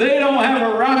cry. They don't have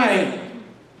a right.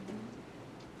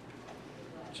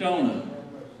 Jonah,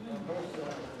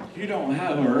 you don't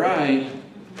have a right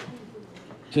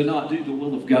to not do the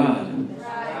will of God.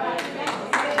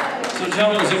 So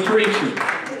Jonah's a preacher.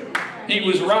 He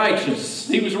was righteous.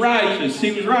 He was righteous.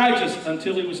 He was righteous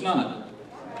until he was not.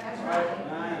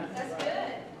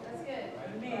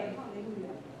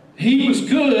 He was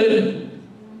good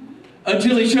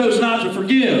until he chose not to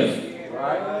forgive.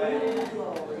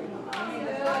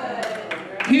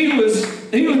 He was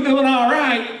doing all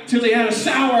right till he had a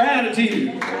sour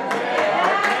attitude.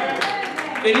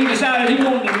 And he decided he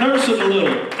wanted to nurse it a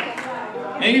little.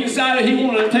 And he decided he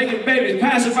wanted to take his baby's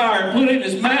pacifier and put it in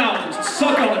his mouth and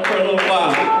suck on it for a little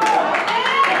while.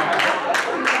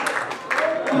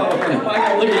 Oh man, why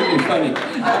y'all look at me funny?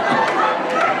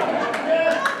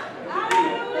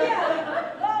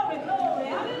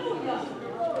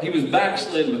 He was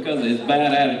backslidden because of his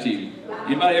bad attitude.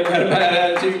 Anybody ever had a bad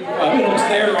attitude? I've been on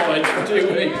steroids for 2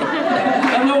 weeks.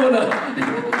 I know what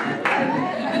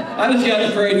I just got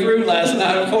to pray through last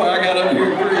night before I got up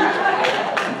here and preach.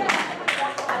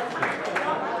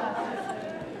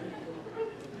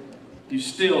 You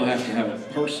still have to have a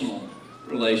personal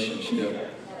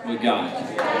relationship with God.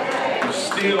 You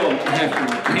still have to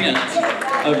repent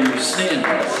of your sins.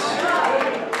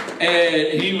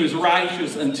 And he was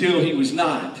righteous until he was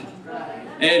not.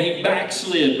 And he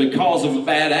backslid because of a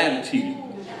bad attitude.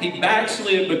 He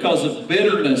backslid because of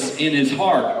bitterness in his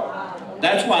heart.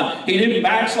 That's why he didn't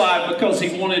backslide because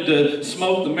he wanted to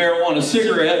smoke the marijuana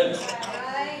cigarette.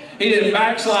 He didn't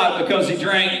backslide because he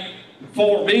drank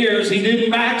 4 beers. He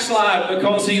didn't backslide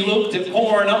because he looked at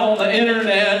porn on the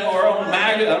internet or on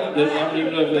magazines. I don't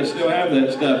even know if they still have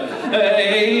that stuff.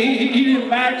 He didn't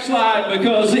backslide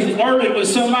because he flirted with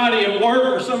somebody at work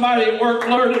or somebody at work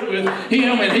flirted with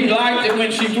him and he liked it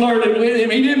when she flirted with him.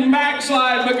 He didn't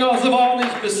backslide because of all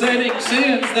these besetting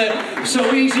sins that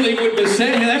so easily would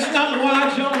beset him. That's not why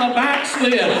Jonah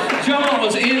backslid. Jonah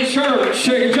was in church.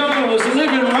 Jonah was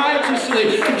living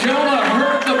righteously. Jonah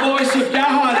heard the voice of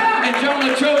God. And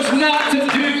Jonah chose not to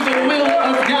do the will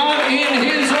of God in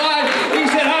his life. He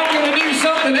said, I'm going to do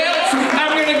something else.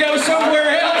 I'm going to go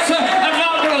somewhere else. I'm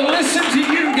not going to listen to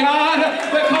you, God,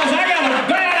 because I got a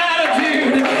bad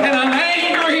attitude, and I'm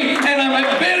angry, and I'm a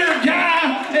bitter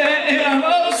guy, and I'm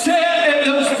upset at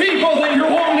those people that you're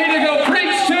wanting me to go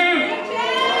preach to.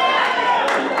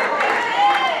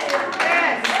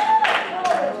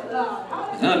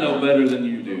 I know better than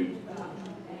you do.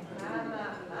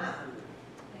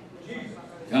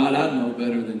 God, I know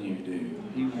better than you do.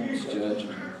 He wants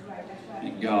judgment,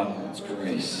 and God wants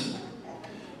grace.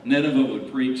 Nineveh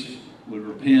would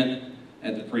repent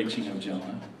at the preaching of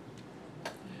Jonah.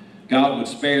 God would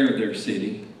spare their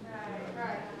city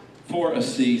for a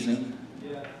season.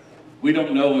 We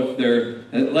don't know if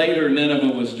later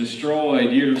Nineveh was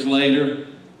destroyed years later.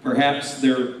 Perhaps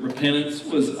their repentance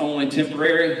was only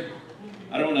temporary.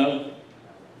 I don't know.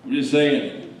 I'm just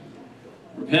saying.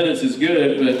 Repentance is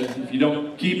good, but if you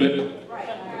don't keep it,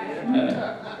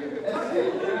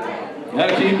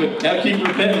 gotta keep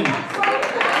repenting.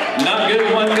 Not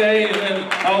good one day, and then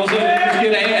all of a sudden you just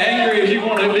get angry as you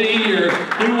want to be, or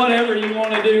do whatever you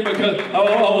want to do because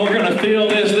we're gonna feel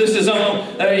this. This is on,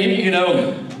 you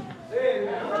know.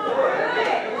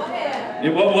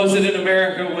 What was it in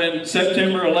America when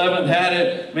September 11th had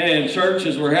it? Man,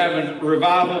 churches were having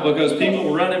revival because people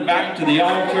were running back to the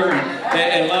altar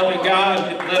and loving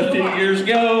God. Let a few years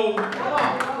go.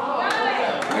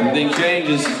 Everything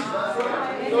changes.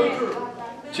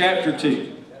 Chapter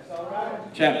 2.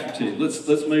 Chapter 2.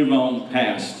 Let's move on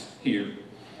past here.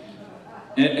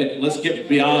 Let's get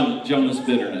beyond Jonah's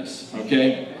bitterness,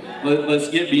 okay? Let's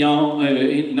get beyond.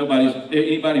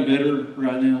 Anybody bitter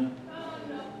right now?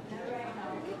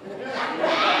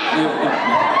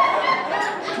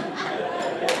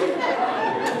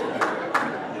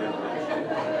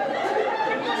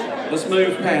 Let's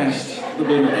move past the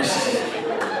bitterness.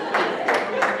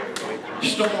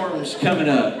 Storms coming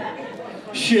up.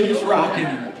 Ships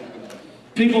rocking.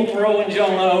 People throwing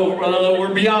Jonah over.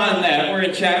 We're beyond that. We're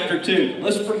in chapter 2.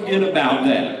 Let's forget about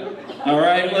that. All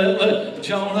right,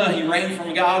 Jonah, he ran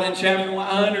from God in chapter 1.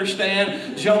 I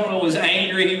understand Jonah was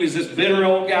angry. He was this bitter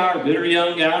old guy or bitter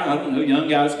young guy. I don't know, young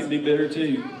guys can be bitter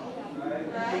too.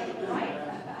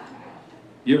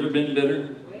 You ever been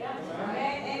bitter?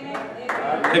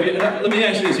 Have you, let me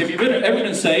ask you this. Have you ever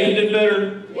been saved and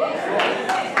bitter? You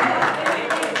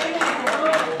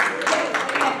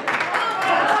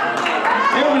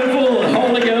ever been full of the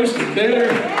Holy Ghost and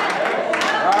bitter?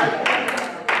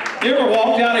 You ever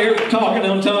walked out of here talking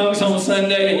in tongues on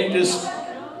Sunday and you just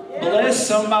bless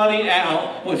somebody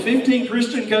out with 15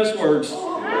 Christian cuss words?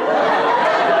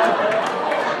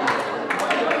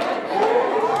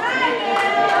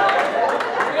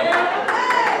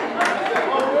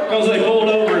 Because they pulled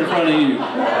over in front of you.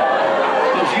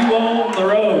 Because you own the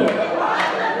road.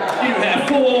 You have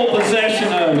full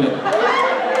possession of it.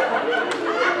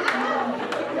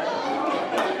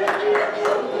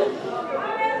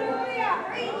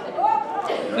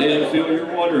 They didn't fill your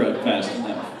water up fast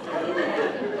enough.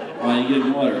 Why are you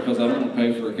getting water? Because I don't want to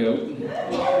pay for a Coke.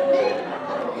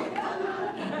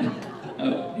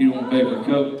 Oh, you don't want to pay for a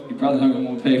Coke? You're probably not going to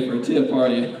want to pay for a tip, are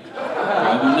you?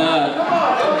 Probably not.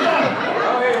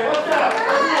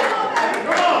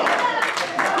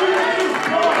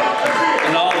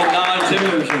 And all the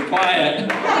non-tippers are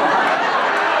quiet.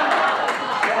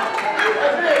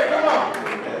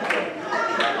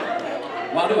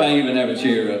 Why do I even have a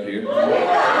chair up here?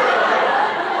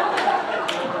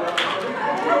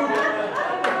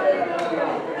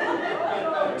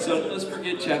 So let's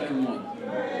forget chapter 1.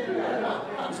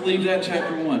 Let's leave that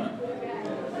chapter 1.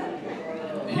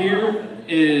 Here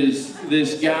is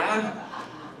this guy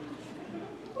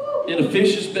in a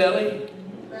fish's belly,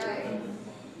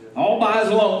 all by his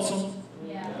lonesome,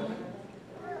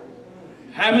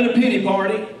 having a pity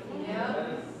party,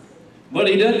 but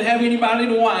he doesn't have anybody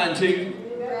to whine to.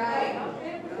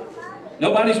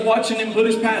 Nobody's watching him put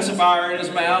his pacifier in his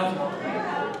mouth.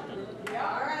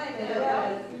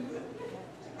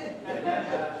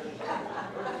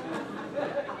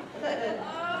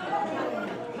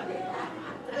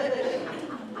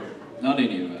 Not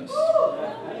any of us.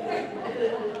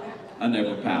 I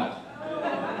never pout.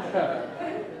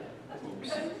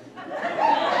 Oops.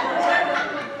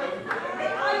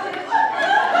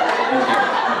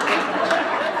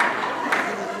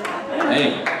 Hey,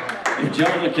 if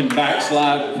Jonah can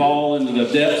backslide and fall into the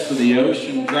depths of the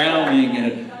ocean, drowning,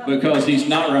 and because he's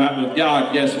not right with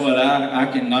God, guess what? I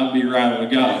cannot be right with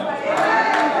God.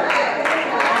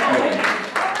 Okay.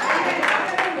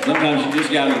 Sometimes you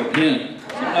just got to repent.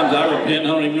 Sometimes I repent, I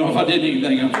don't even know if I did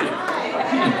anything. I'm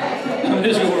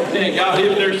just going to repent. God,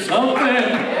 if there's something,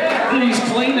 please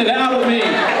clean it out of me.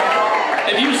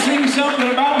 If you see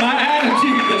something about my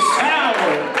attitude that's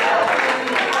sour,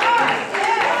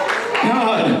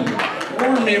 God,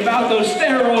 warn me about those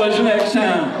steroids next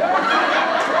time.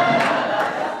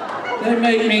 They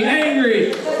make me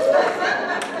angry.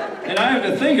 And I have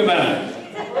to think about it.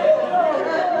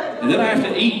 And then I have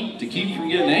to eat to keep from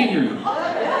getting angry.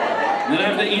 And then I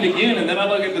have to eat again, and then I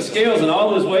look at the scales, and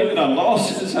all this weight that I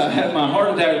lost since I had my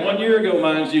heart attack 1 year ago,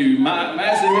 mind you,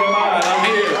 massive MI, and I'm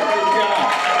here. Praise God.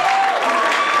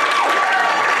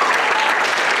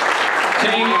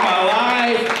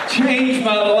 Change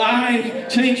my life,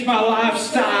 change my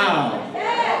lifestyle.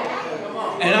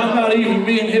 And I'm not even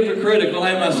being hypocritical,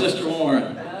 hey, my sister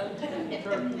Warren.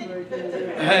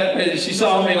 She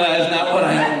saw me last night, what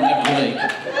I had on that plate.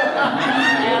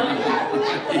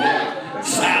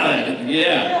 Salad,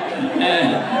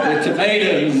 yeah. With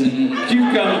tomatoes and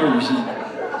cucumbers.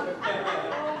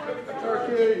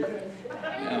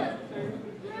 Yeah.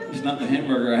 It's not the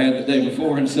hamburger I had the day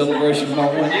before in celebration of my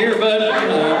 1 year, but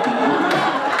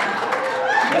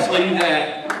let's leave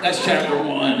that. That's chapter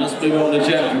 1. Let's move on to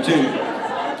chapter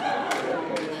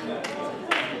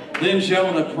 2. Then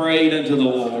Jonah prayed unto the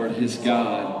Lord his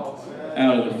God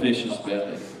out of the fish's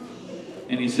belly.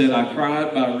 And he said, I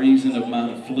cried by reason of mine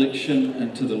affliction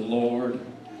unto the Lord,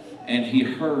 and he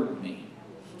heard me.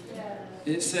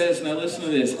 It says, now listen to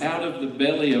this, out of the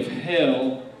belly of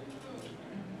hell,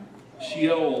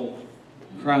 Sheol,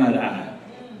 cried I,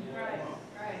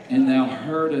 and thou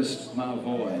heardest my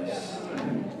voice.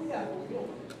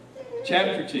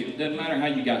 Chapter 2, it doesn't matter how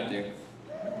you got there.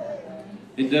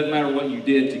 It doesn't matter what you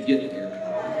did to get there.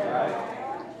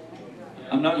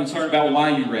 I'm not concerned about why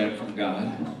you ran from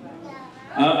God.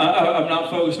 I'm not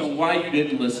focused on why you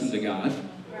didn't listen to God.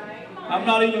 I'm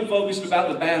not even focused about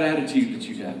the bad attitude that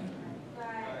you got.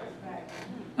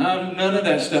 None of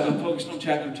that stuff. I'm focused on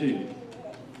chapter 2.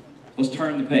 Let's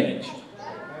turn the page.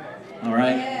 All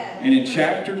right? And in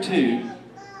chapter 2,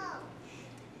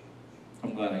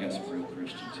 I'm glad I got some real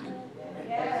Christians here.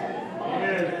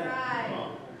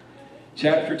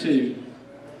 Chapter 2,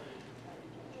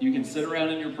 you can sit around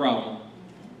in your problem.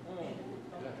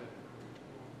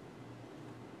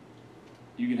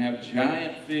 You can have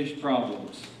giant fish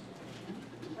problems.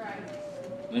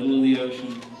 middle of the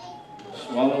ocean,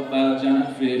 swallowed by a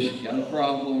giant fish. Got a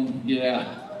problem?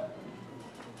 Yeah.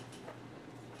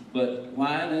 But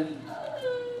whining,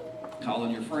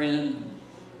 calling your friend,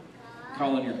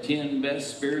 calling your 10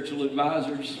 best spiritual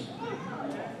advisors,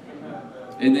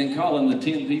 and then calling the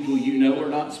 10 people you know are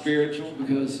not spiritual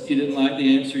because you didn't like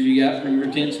the answer you got from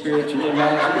your 10 spiritual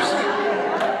advisors.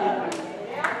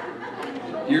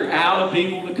 You're out of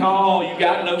people to call. You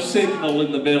got no signal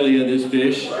in the belly of this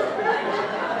fish.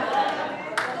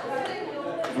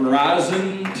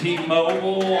 Verizon,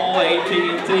 T-Mobile,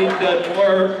 AT&T doesn't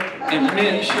work, and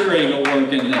Mint sure ain't gonna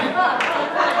work in there.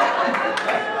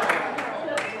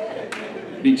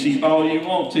 Be cheap all you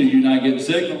want to, you're not getting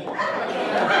signal.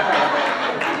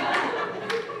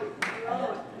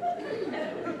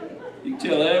 You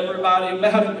tell everybody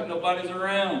about it, but nobody's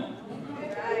around.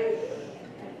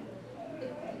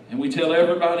 And we tell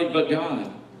everybody but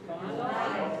God.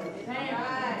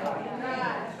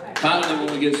 Finally,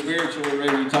 when we get spiritual, we're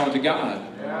ready to talk to God.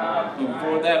 But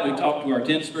before that, we talk to our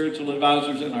 10 spiritual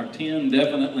advisors and our 10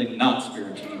 definitely not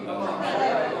spiritual advisors.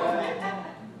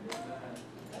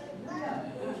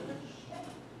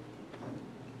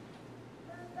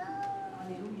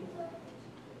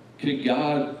 Could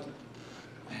God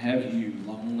have you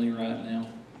lonely right now?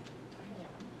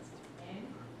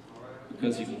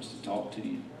 Because He wants to talk to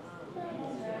you.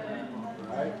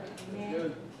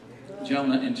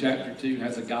 Jonah in chapter 2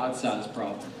 has a God-sized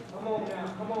problem.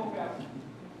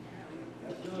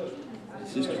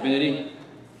 Sister Betty,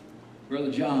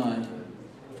 Brother John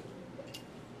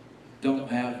don't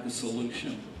have the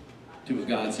solution to a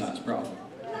God-sized problem.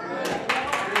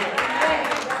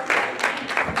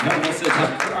 Jonah says,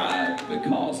 I cried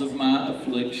because of my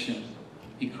affliction.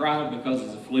 He cried because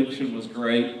his affliction was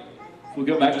great. If we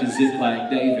go back to Ziklag,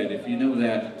 David, if you know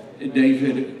that,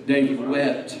 David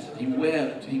wept. He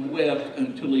wept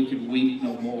until he could weep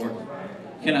no more.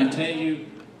 Can I tell you,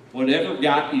 whatever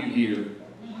got you here,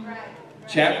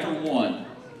 chapter 1,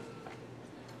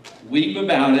 weep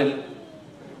about it,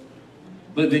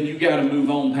 but then you got to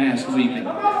move on past weeping.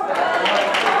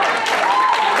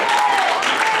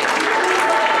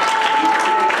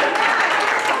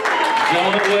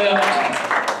 Jonah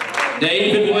wept.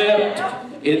 David wept.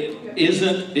 It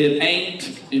isn't, it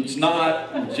ain't, it's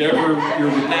not, whichever your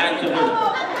vernacular.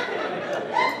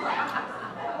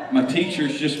 My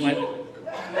teachers just went,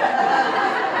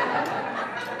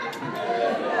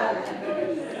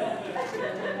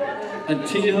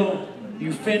 until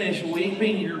you finish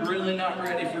weeping, you're really not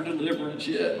ready for deliverance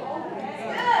yet.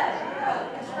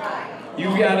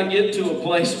 You've got to get to a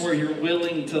place where you're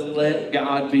willing to let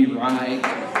God be right.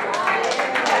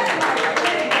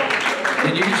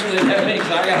 And usually that means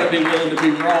I got to be willing to be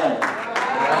wrong.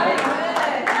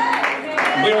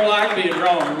 We don't like being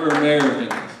wrong. We're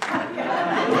Americans.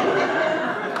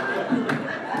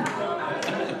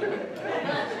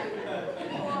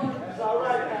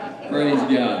 Praise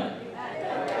God.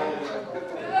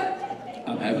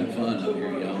 I'm having fun up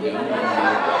here, y'all.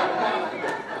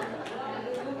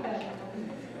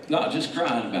 Not just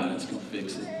crying about it's going to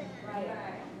fix it.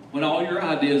 When all your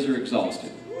ideas are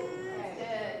exhausted.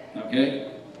 Okay?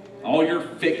 All your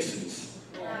fixes,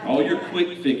 all your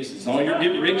quick fixes, all your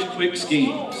get-rich-quick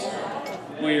schemes.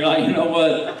 When you're like, you know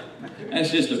what?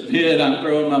 That's just a pit I'm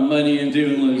throwing my money into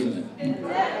and losing it.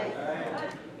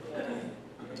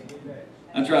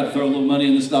 I tried to throw a little money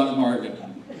in the stock market.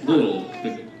 Little,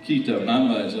 but keto, not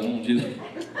much. I don't want you to...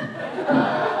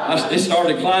 It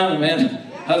started climbing,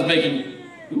 man. I was making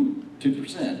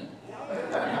 2%.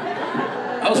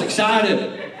 I was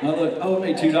excited. I looked, oh, I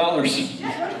made $2.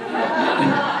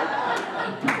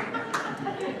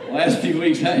 Last few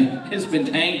weeks, hey, it's been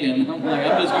tanking. I'm like,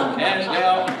 I'm just going to cash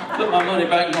out, put my money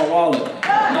back in my wallet.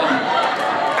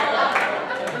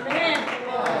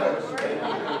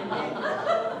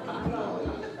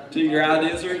 Till your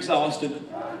ideas are exhausted.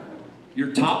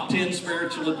 Your top 10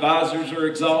 spiritual advisors are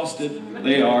exhausted.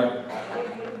 They are.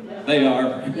 They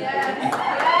are.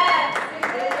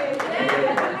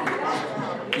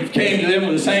 You've came to them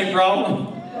with the same problem.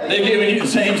 They've given you the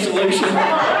same solution.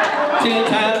 10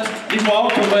 times you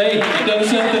walked away and done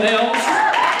something else,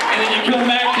 and then you come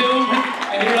back to them,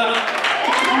 and you're like,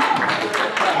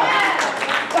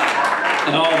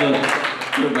 and all the,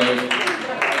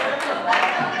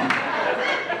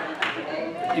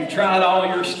 you've tried all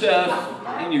your stuff,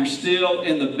 and you're still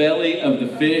in the belly of the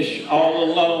fish all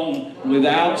alone,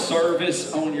 without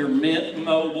service on your Mint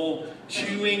Mobile,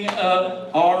 chewing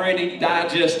up already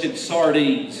digested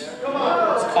sardines.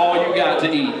 That's all you got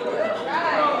to eat.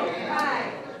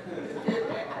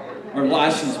 Or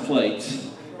license plates.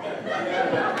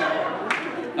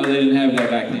 Oh, they didn't have that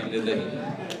back then, did they?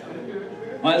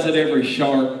 Why is it every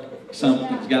shark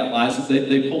something's got license?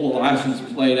 They pull a license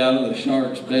plate out of the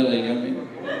shark's belly. I mean,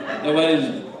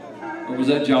 nobody's, or was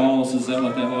that Jaws? Is that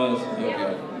what that was?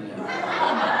 Okay.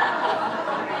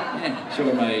 Yeah,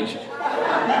 showing my age.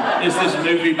 It's this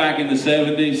movie back in the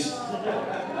 70s.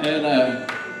 And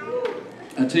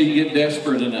until you get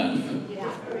desperate enough.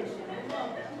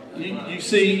 You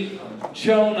see,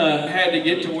 Jonah had to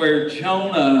get to where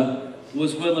Jonah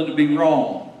was willing to be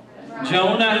wrong.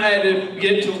 Jonah had to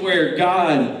get to where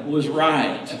God was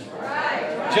right.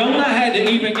 Jonah had to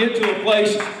even get to a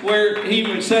place where he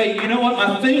would say, you know what,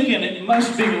 my thinking, it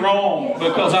must be wrong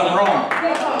because I'm wrong.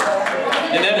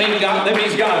 And that means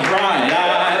God's right.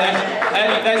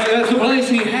 That's the place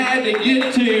he had to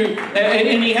get to,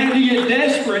 and he had to get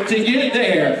desperate to get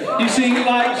there. You see,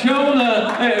 like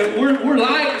Jonah, we're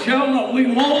like Jonah. We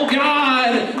want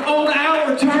God on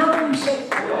our terms.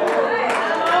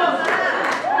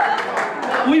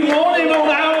 We want him on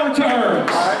our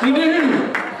terms. We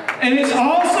do. And it's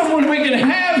awesome when we can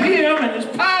have him and his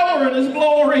power and his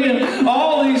glory and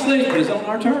all these things. But it's on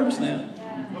our terms now.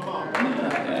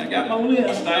 I got my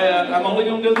list. I'm only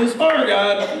going to go this far,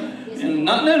 God. And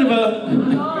not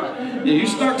Nineveh. You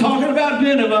start talking about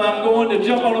Nineveh, I'm going to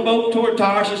jump on a boat toward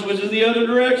Tarshish, which is the other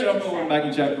direction. I'm going back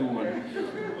in chapter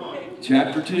 1.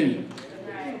 Chapter 2.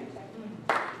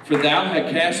 For thou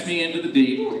hast cast me into the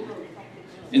deep,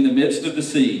 in the midst of the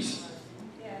seas,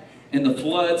 and the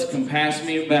floods compass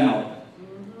me about,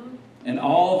 and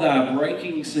all thy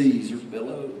breaking seas are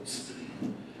billows,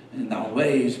 and thy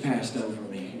waves passed over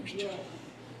me. Here's Jonah.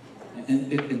 And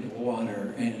the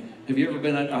water. And have you ever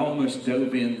been? I almost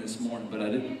dove in this morning, but I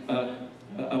didn't.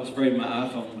 I was afraid my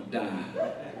iPhone would die.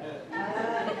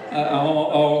 I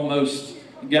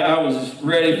was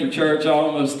ready for church. I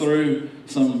almost threw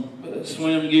some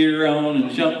swim gear on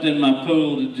and jumped in my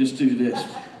pool to just do this.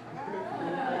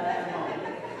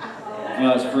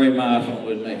 Well, I was afraid my iPhone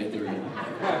wouldn't make it through.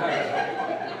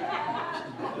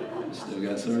 Still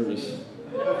got service.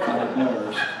 5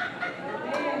 hours.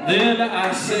 Then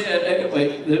I said,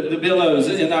 wait, the billows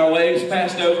and our waves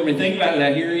passed over me. Think about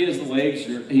that. Here he is, the waves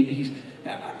are,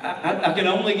 I can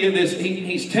only give this,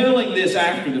 he's telling this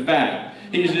after the fact.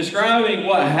 He's describing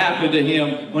what happened to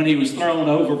him when he was thrown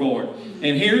overboard.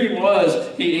 And here he was,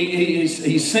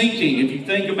 he's sinking. If you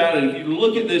think about it, if you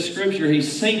look at this scripture,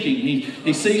 he's sinking.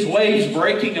 He sees waves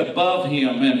breaking above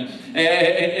him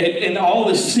and all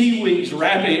the seaweed's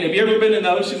wrapping. Have you ever been in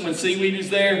the ocean when seaweed is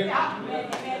there?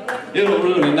 It'll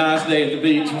ruin a nice day at the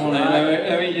beach, won't it?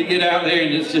 I mean, you get out there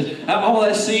and it's just, all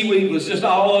that seaweed was just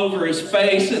all over his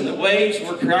face and the waves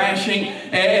were crashing.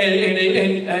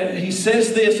 And he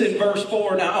says this in verse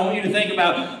 4. Now, I want you to think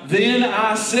about, then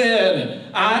I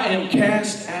said, I am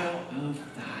cast out of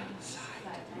thy sight.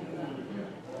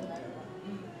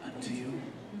 Until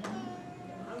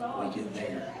we get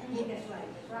there,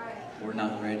 we're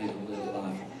not ready to live life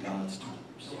on God's terms.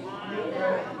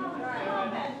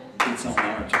 It's on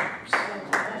our terms.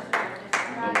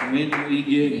 But when we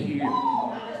get here,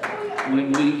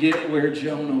 when we get where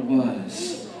Jonah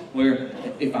was, where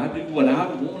if I do what I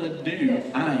want to do,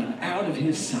 I am out of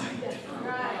his sight.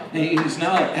 He's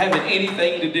not having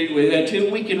anything to do with it until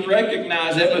we can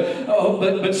recognize that.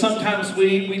 But sometimes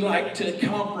we like to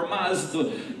compromise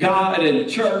the God and the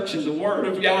church and the Word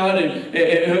of God.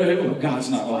 And God's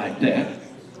not like that.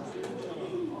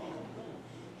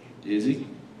 Is he?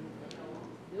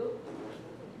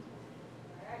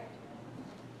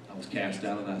 I was cast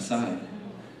out of thy sight.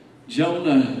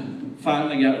 Jonah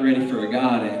finally got ready for a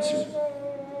God answer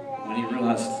when he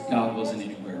realized God wasn't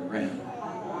anywhere around.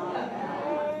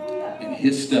 And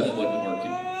his stuff wasn't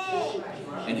working.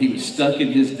 And he was stuck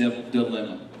in his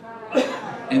dilemma.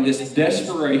 And this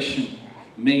desperation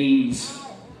means,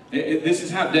 this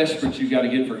is how desperate you got to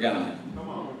get for God.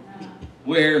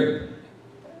 Where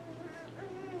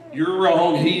you're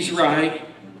wrong, he's right.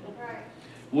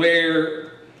 Where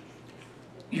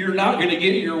you're not going to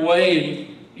get your way and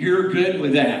you're good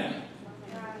with that.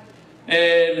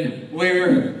 And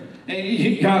where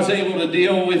God's able to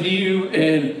deal with you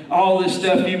and all this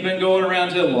stuff you've been going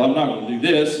around saying, well, I'm not going to do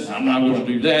this, and I'm not going to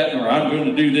do that, or I'm going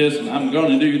to do this, and I'm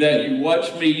going to do that. You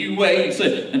watch me, you wait and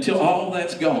say, until all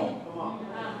that's gone.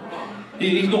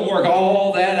 He's going to work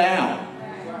all that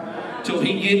out till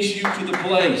he gets you to the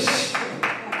place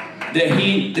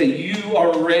that you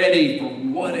are ready for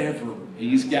whatever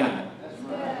he's got.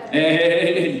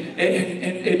 And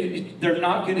they're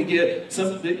not going to get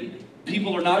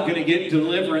people are not going to get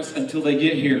deliverance until they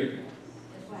get here.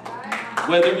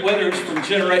 Whether it's from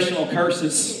generational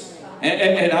curses,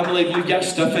 and I believe we've got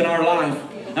stuff in our life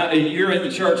You're in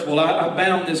the church, well, I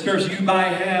bound this curse. You might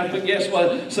have, but guess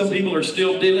what? Some people are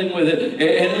still dealing with it.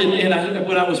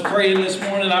 When I was praying this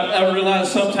morning, I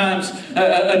realized sometimes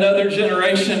another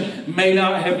generation may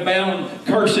not have bound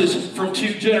curses from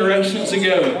 2 generations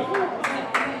ago.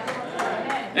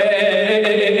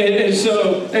 And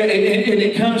so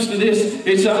it comes to this,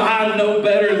 it's a I know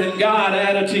better than God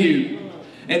attitude.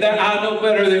 And that I know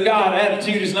better than God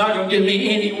attitude is not going to get me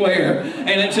anywhere.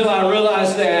 And until I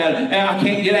realize that, I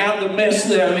can't get out of the mess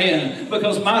that I'm in.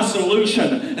 Because my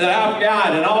solution that I've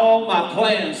got and all my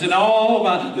plans and all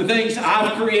the things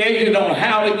I've created on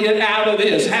how to get out of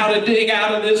this, how to dig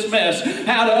out of this mess,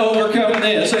 how to overcome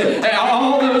this, and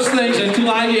all those things until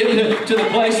I get to the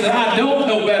place that I don't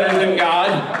know better than God.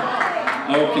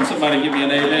 Oh, can somebody give me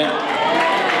an amen?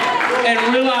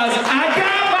 And realize I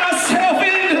got myself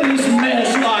into this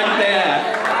mess like that.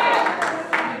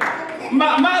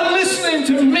 My listening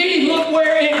to me, look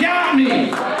where it got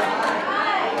me.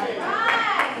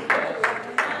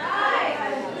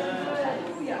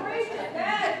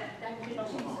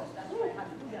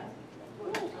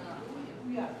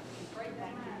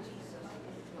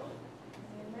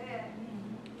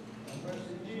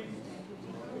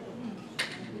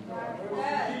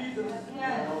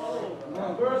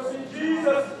 Mercy,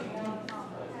 Jesus.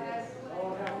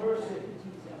 Lord, have mercy.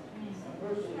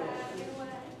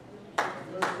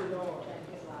 Mercy, Lord.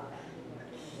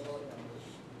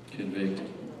 Convicted.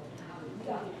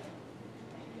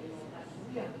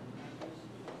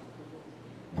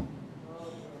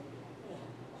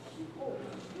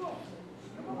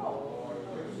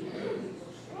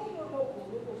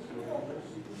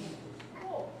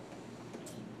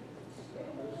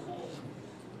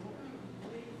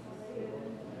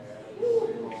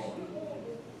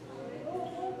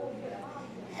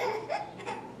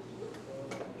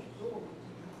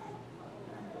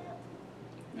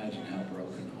 Imagine how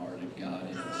broken-hearted God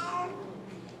is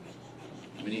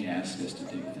when He asks us to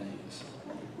do things,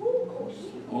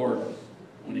 or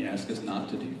when He asks us not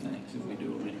to do things and we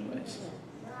do them anyways.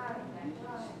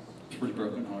 It's pretty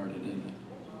broken-hearted, isn't it?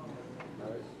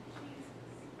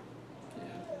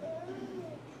 Yeah.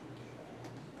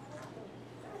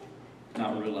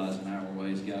 Not realizing our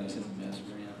ways got us in the mess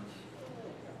we're in.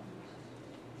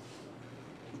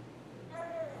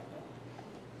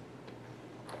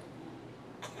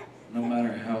 No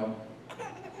matter how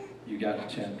you got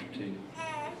to chapter 2,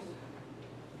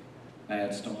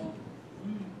 bad storm,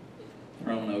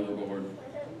 thrown overboard,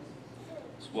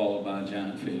 swallowed by a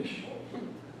giant fish.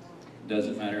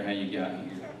 Doesn't matter how you got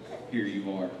here. Here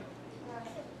you are.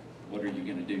 What are you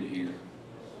going to do here?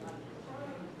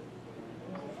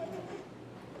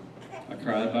 I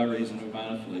cried by reason of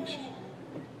mine affliction.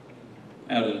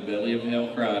 Out of the belly of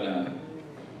hell cried I,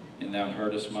 and thou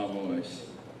heardest my voice.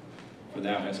 For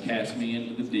thou hast cast me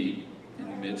into the deep, in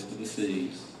the midst of the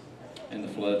seas, and the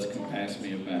floods compassed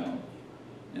me about,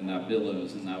 and thy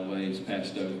billows and thy waves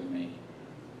passed over me.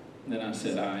 Then I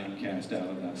said, I am cast out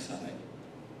of thy sight,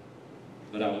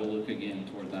 but I will look again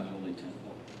toward thy holy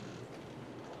temple.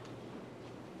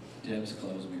 Depths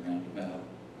close me round about.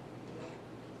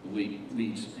 The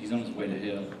weeds, he's on his way to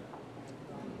hell.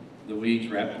 The weeds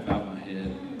wrapped about my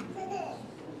head.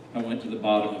 I went to the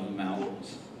bottom of the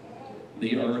mountains.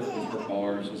 The earth with her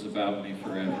bars was about me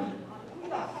forever.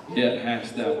 Yet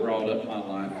hast thou brought up my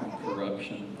life from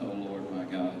corruption, O Lord my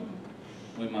God.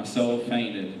 When my soul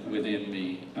fainted within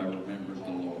me, I remembered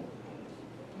the Lord.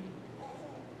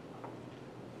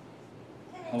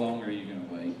 How long are you going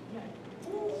to wait?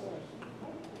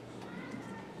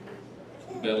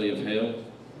 Belly of hell,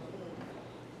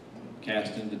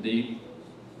 cast into the deep,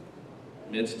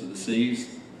 midst of the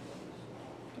seas,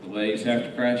 the waves have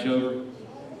to crash over.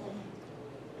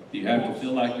 Do you have to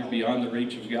feel like you're beyond the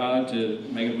reach of God to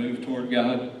make a move toward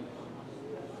God?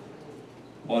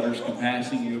 Waters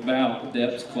compassing you about, the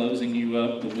depths closing you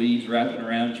up, the weeds wrapping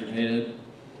around your head.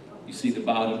 You see the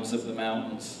bottoms of the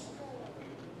mountains.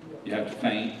 You have to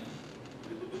faint.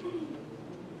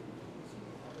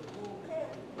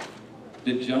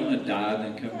 Did Jonah die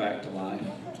and then come back to life?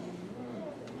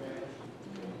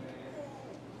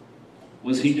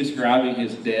 Was he describing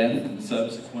his death and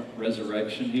subsequent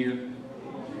resurrection here?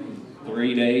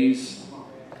 3 days,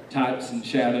 types and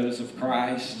shadows of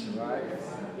Christ.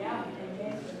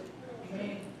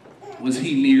 Was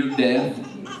he near death?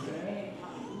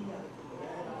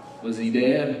 Was he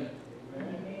dead?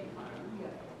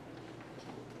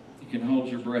 You can hold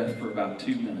your breath for about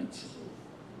 2 minutes.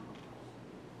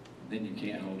 Then you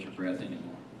can't hold your breath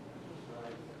anymore.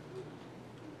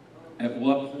 At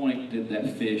what point did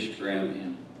that fish grab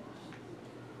him?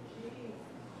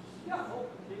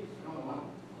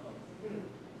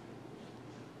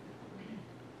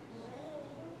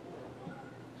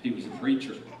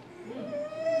 preacher.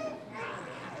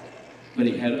 But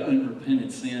he had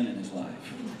unrepented sin in his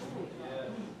life.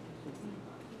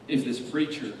 If this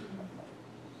preacher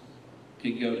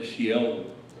could go to Sheol,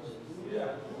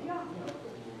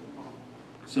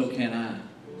 so can I.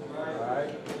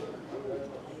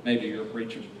 Maybe you're a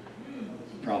preacher,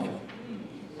 prophet,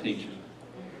 teacher,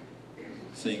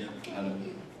 singer, I don't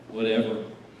know, whatever.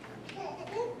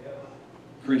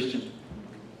 Christian.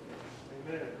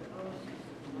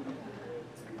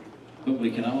 But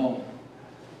we can all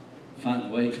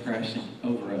find waves crashing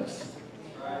over us.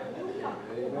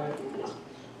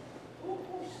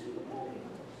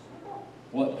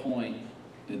 What point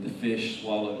did the fish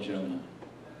swallow Jonah?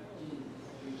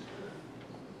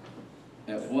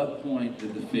 At what point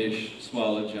did the fish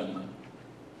swallow Jonah?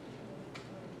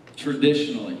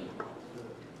 Traditionally,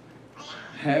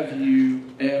 have you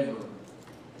ever,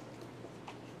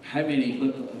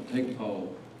 take a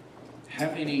poll,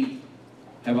 how many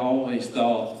have always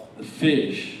thought the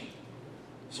fish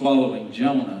swallowing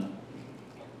Jonah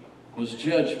was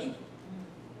judgment?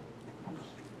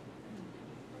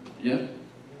 Yeah?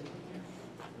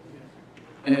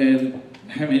 And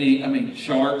how many,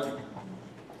 shark,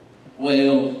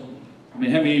 whale, how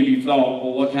many of you thought,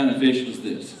 well, what kind of fish was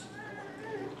this?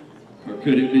 Or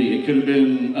could it be? It could have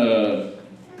been a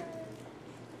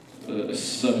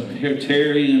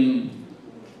Sagittarian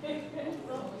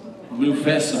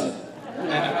Mufasa.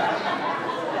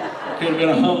 Could have been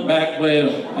a humpback whale.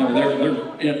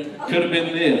 It could have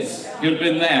been this. Could have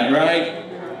been that, right?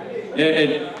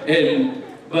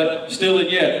 But still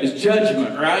and yet, it's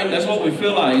judgment, right? That's what we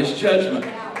feel like. It's judgment.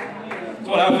 That's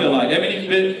what I feel like.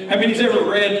 How many's ever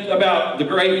read about the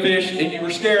great fish and you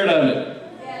were scared of it?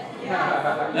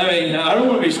 I don't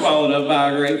want to be swallowed up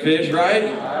by a great fish, right?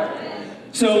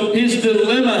 So his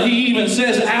dilemma, he even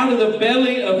says, out of the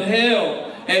belly of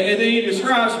hell. And then he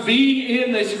describes being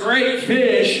in this great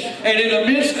fish, and in the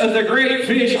midst of the great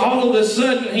fish, all of a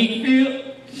sudden he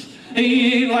feels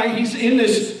like he's in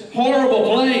this horrible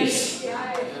place.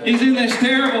 He's in this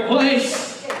terrible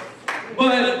place.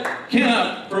 But can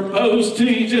I propose to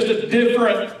you just a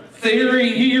different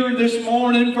theory here this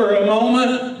morning for a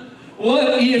moment?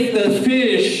 What if the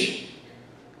fish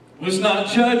was not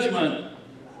judgment,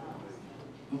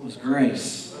 but was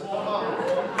grace?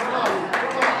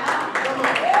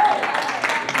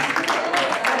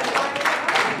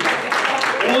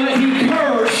 What he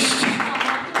cursed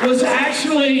was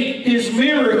actually his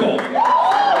miracle.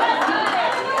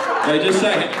 Hey, just a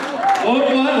second.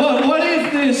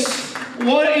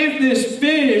 What if this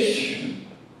fish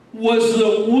was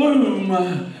the womb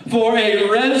for a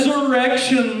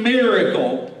resurrection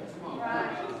miracle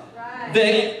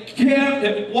that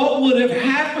kept, what would have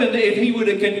happened if he would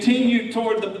have continued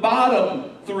toward the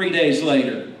bottom 3 days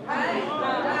later?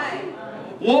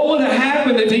 What would have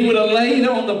happened if he would have laid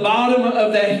on the bottom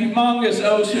of that humongous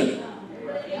ocean?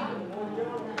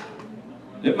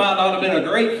 It might not have been a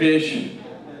great fish,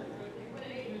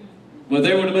 but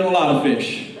there would have been a lot of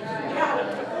fish.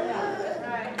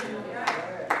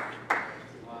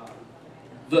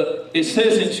 It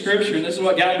says in Scripture, and this is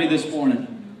what got me this morning,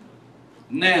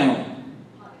 now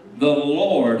the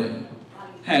Lord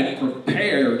had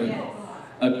prepared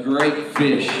a great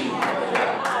fish.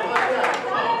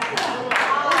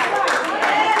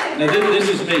 Now this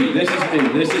is me. This is me.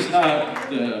 This is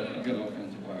not. I've got all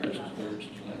kinds of wires and birds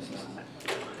and glasses.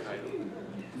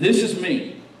 This is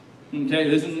me. Okay.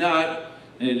 This is not.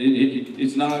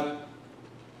 It's not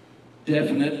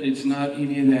definite. It's not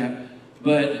any of that.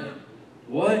 But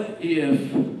what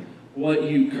if what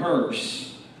you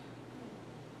curse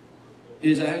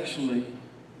is actually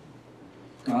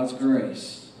God's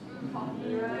grace?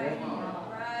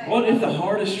 What if the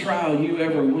hardest trial you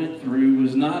ever went through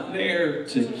was not there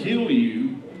to kill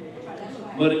you,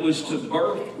 but it was to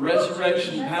birth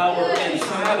resurrection power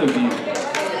inside of you?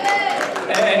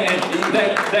 And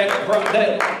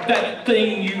that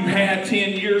thing you had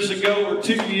 10 years ago or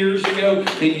 2 years ago,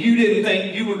 and you didn't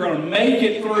think you were going to make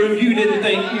it through, you didn't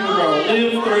think you were going to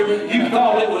live through, you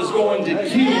thought it was going to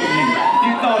kill you,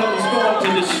 you thought it was going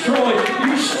to destroy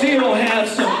you, still have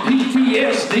some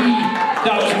PTSD,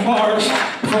 Dr. Marks,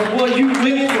 from what you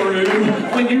went through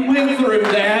when you went through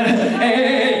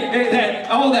that,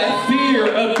 all that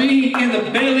fear of being in the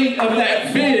belly of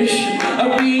that fish,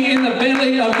 of being in the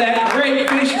belly of that great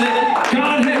fish that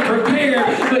God had prepared.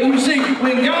 But you see,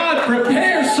 when God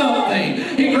prepares something,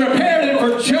 He prepared it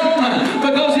for Jonah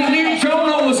because He knew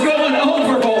Jonah was going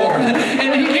overboard,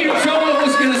 and He knew Jonah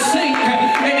was going to sink,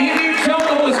 and He knew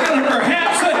Jonah was going to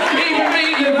perhaps even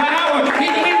be devoured.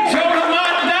 He knew Jonah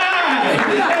might die.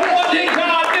 And what did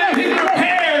God do? He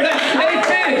prepared a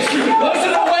fish. Was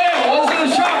it a whale?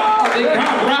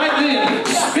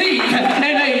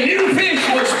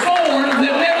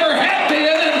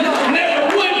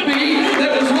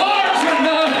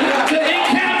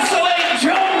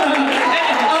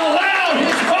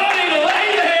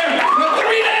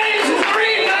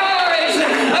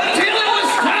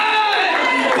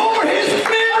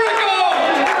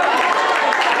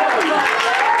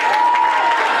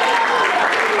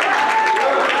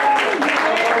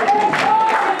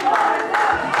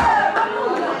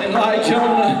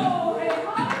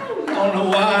 don't know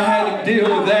why I had to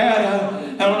deal with that.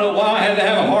 I don't know why I had to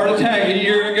have a heart attack a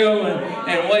year ago.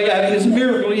 And wait, it's a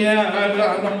miracle, yeah.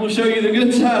 I'm going to show you the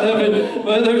good side of it.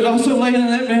 But there's also laying in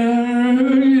that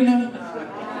bed, you know.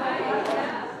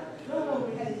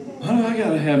 Why do I got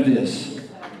to have this?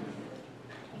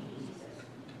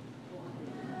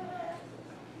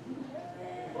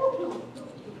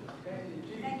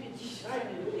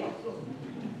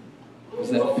 Is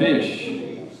that fish?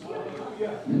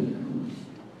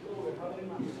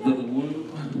 The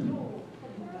womb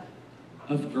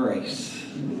of grace.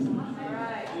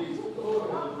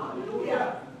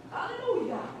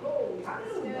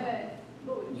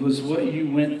 Was what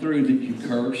you went through that you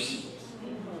curse?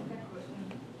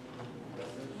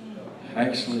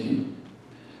 Actually,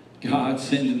 God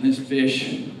sending this fish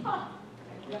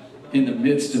in the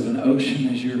midst of an ocean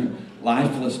as your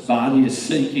lifeless body is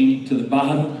sinking to the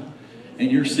bottom,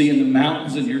 and you're seeing the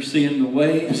mountains and you're seeing the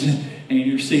waves and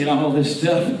you're seeing all this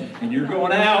stuff, and you're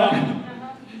going out.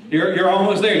 You're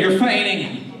almost there. You're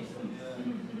fainting.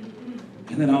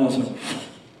 And then all of a sudden,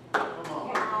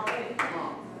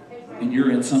 and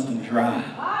you're in something dry.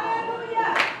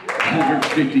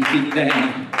 150 feet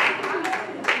down.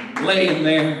 Laying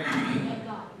there.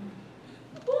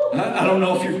 I don't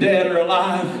know if you're dead or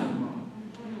alive.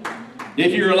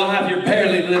 If you're alive, you're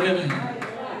barely living.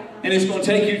 And it's going to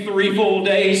take you 3 full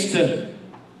days to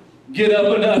get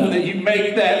up enough that you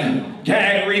make that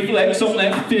gag reflex on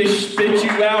that fish spit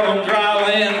you out on dry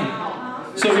land.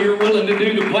 So you're willing to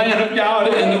do the plan of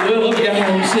God and the will of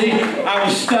God. You see, I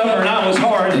was stubborn. I was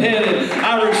hard-headed.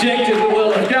 I rejected the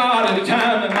will of God at a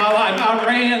time in my life. I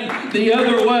ran the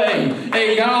other way.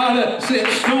 And God sent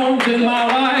storms in my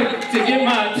life to get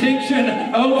my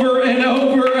attention over and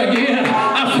over again.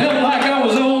 I felt like I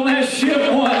was on that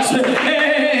ship once.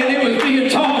 And it was being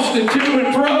tossed to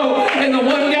and fro. And the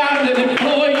one guy that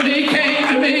employed me came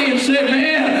to me and said,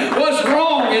 man, what's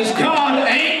wrong? Is God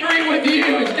angry with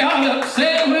you? Is God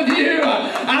upset with you?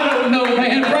 I don't know,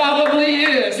 man. Probably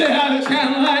is. It's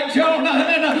kind of like Jonah.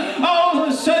 And then all of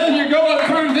a sudden you're going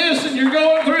through this and you're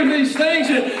going through these things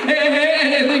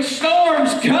and these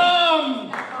storms come.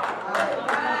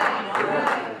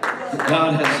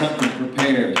 God has something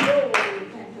prepared.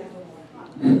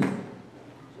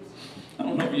 I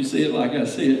don't know if you see it like I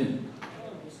see it,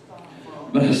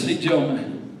 but I see Jonah,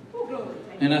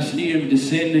 and I see him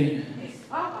descending,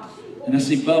 and I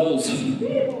see bubbles,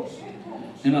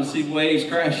 and I see waves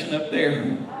crashing up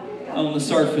there on the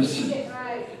surface.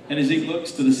 And as he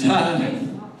looks to the side,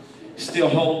 still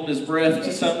holding his breath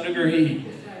to some degree,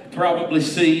 probably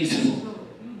sees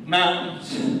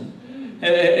mountains, and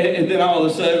then all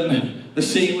of a sudden the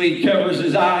seaweed covers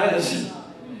his eyes,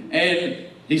 and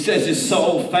he says his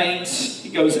soul faints. He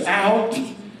goes out,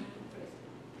 and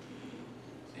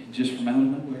just from out of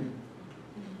nowhere.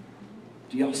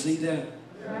 Do y'all see that?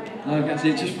 Like I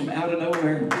said, just from out of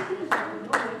nowhere.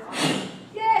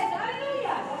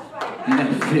 And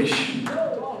that fish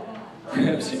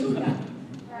grabs him up.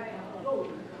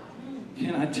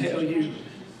 Can I tell you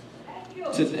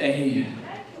today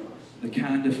the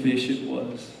kind of fish it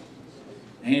was?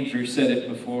 Andrew said it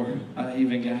before I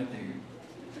even got there.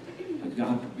 But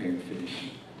God prepared fish.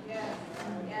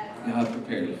 God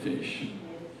prepared a fish.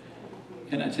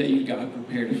 Can I tell you, God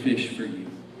prepared a fish for you?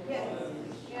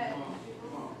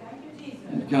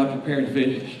 God prepared a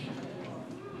fish.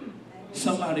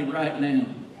 Somebody right now,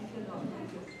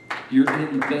 you're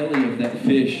in the belly of that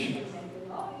fish,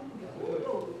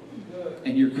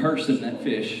 and you're cursing that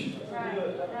fish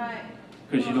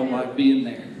because you don't like being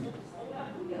there.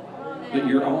 But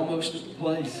you're almost at the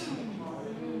place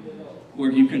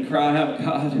where you can cry out,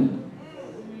 God, I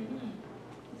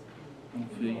don't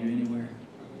feel you anywhere.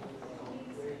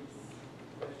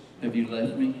 Have you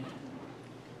left me?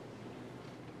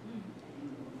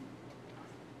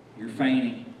 You're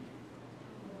fainting.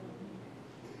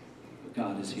 But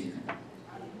God is here.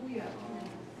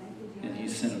 And He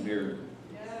sent a miracle.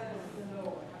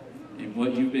 And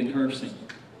what you've been cursing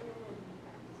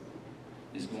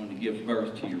is going to give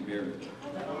birth to your miracle.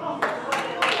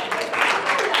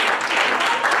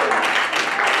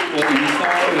 What you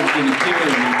thought was going to kill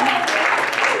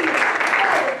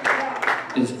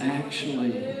you is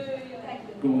actually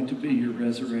going to be your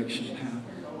resurrection power.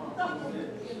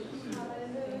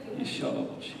 The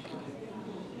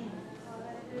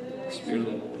Spirit of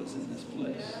the Lord is in this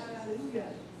place.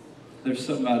 There's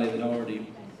somebody that already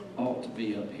ought to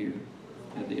be up here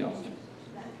at the altar.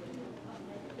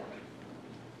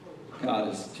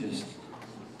 God is just,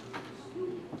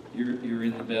 you're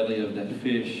in the belly of that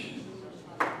fish,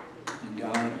 and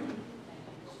God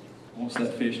wants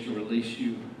that fish to release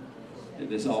you at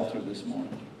this altar this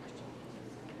morning.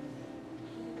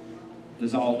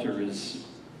 This altar is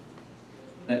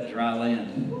that dry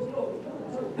land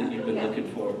that you've been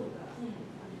looking for.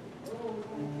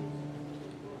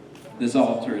 This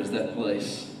altar is that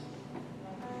place.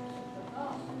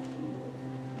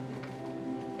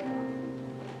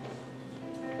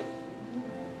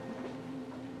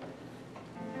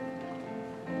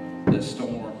 This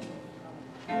storm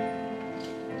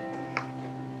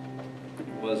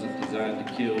wasn't designed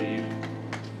to kill you.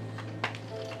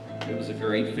 It was a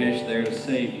great fish there to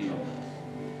save you.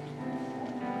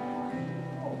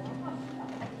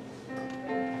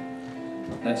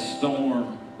 That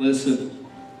storm, listen,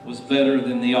 was better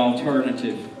than the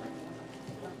alternative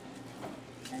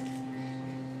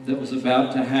that was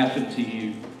about to happen to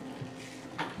you.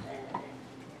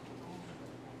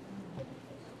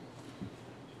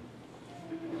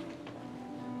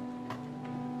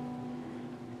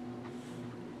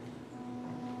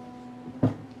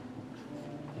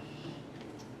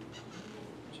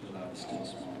 Still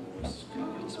small voice,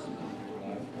 God is speaking in your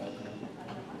life right now.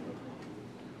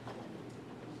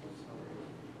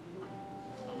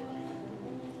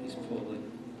 He's pulling.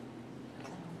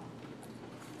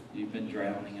 You've been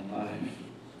drowning in life.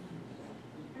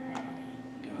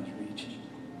 God's reaching.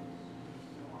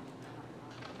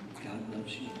 God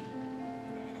loves you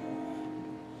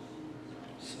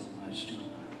so much, too.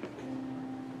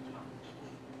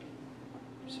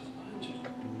 So much.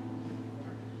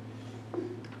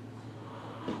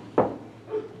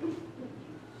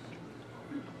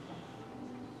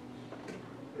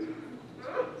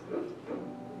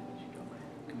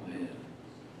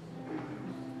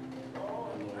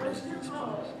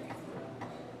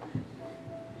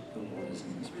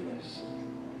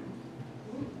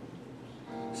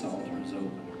 This altar is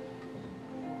open.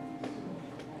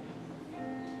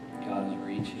 God is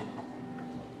reaching.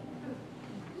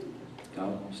 God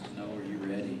wants to know, are you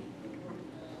ready?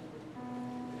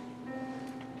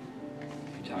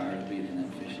 Are you tired of being in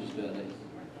that fish's belly?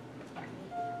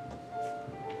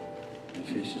 The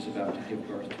fish is about to give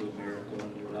birth to a miracle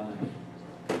in your life.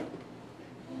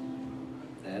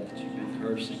 That you've been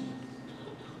cursing,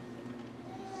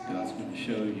 God's going to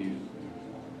show you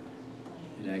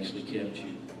it actually kept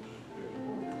you.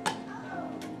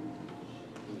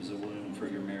 It was a womb for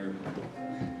your miracle.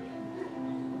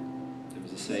 It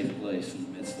was a safe place in the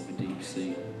midst of a deep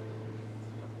sea.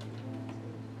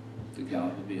 That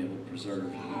God will be able to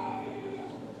preserve you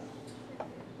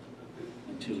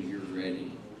until you're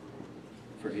ready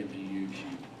for Him to use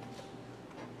you.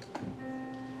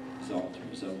 His altar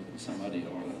is open. Somebody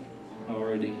ought to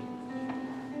already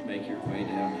make your way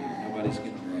down here. Nobody's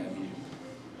going to grab you.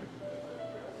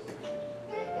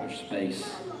 There's space.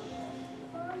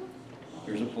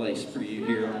 There's a place for you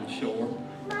here on the shore.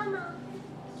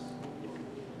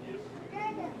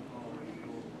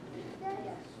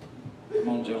 Come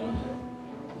on, Jonah.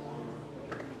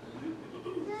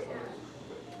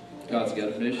 God's got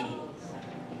a vision.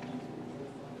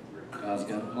 God's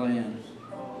got a plan.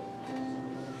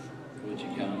 Would you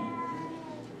come?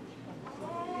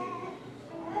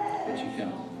 Would you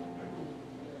come?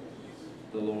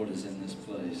 The Lord is in this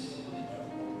place.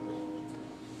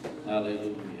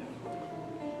 Hallelujah.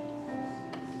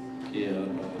 Yeah.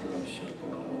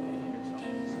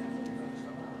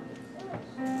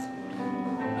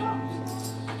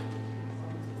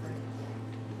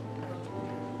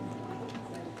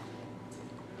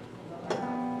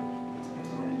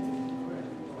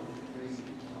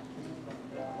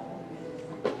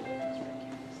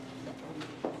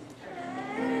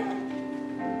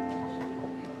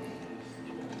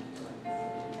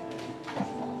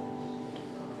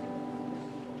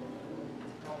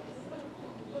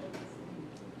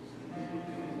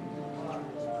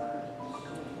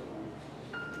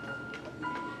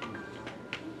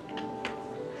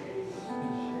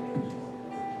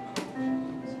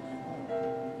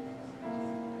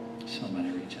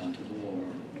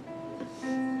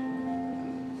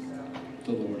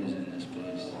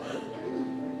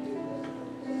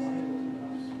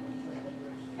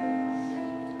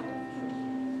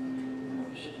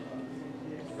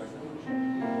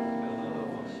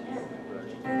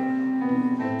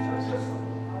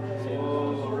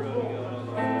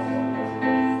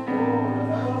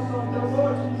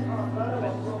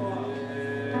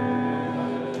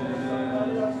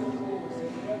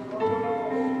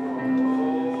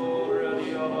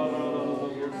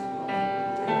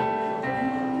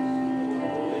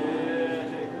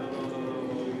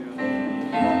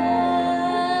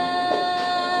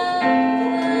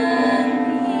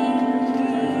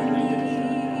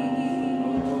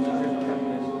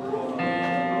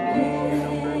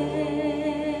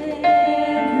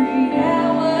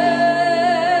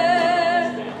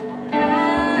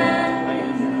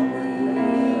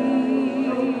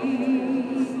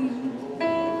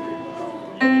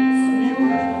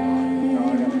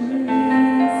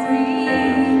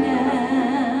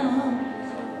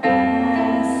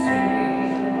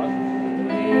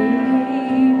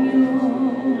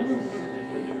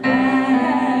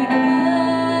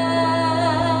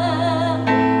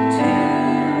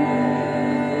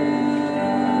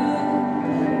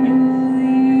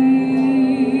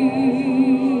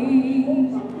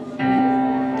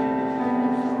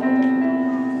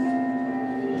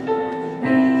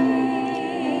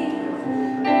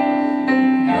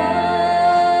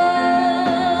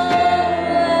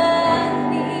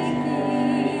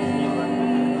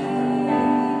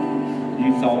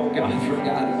 thought God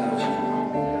forgot about you.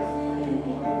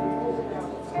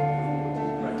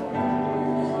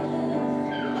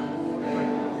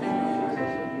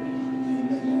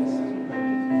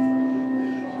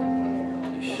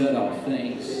 Shut off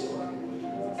things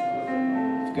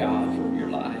of God from your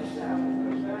life.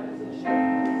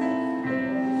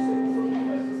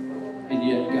 And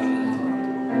yet God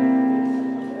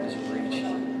is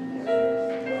reaching.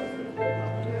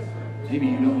 Maybe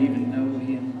you don't even know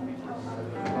Him.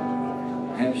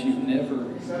 Perhaps you've never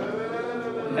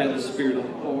had the Spirit of the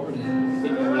Lord in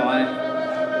your life.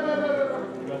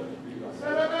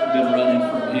 You've been running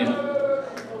from Him.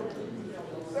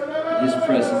 His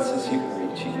presence is here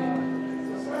reaching.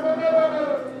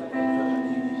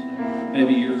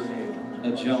 Maybe you're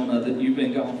a Jonah, that you've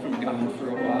been gone from God for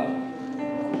a while.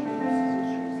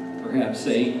 Perhaps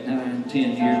 8, 9,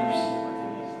 10 years.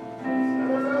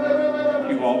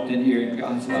 You walked in here and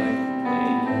God's like,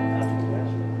 hey,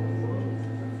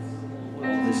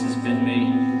 this has been me.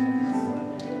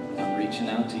 I'm reaching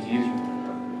out to you.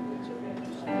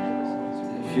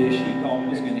 The fish you thought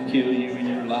was going to kill you in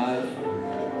your life,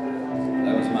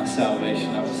 that was my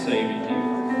salvation. I was saving you.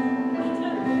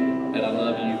 And I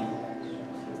love you.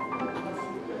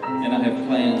 And I have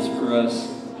plans for us.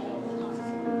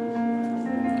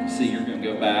 See, you're going to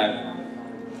go back.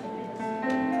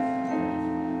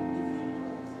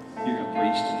 You're going to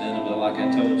preach to Nineveh like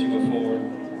I told you before.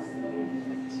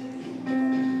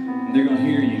 And they're going to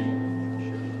hear you.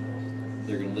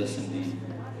 They're going to listen to you.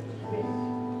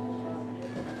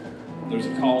 There's a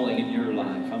calling in your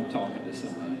life. I'm talking to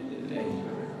somebody today.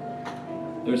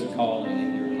 There's a calling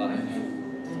in your life.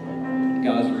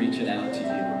 God's reaching out to you.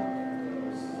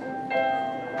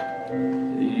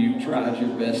 You've tried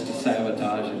your best to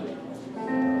sabotage it.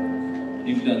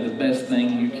 You've done the best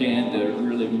thing you can to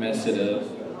really mess it up.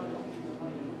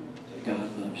 God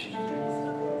loves you.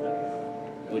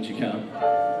 Would you come?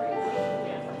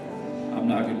 I'm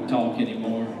not going to talk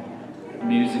anymore.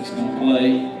 Music's going to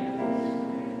play.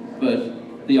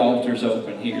 But the altar's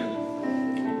open here.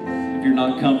 If you're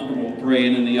not comfortable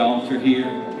praying in the altar here,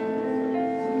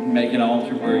 make an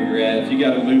altar where you're at. If you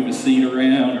got to move a seat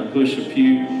around or push a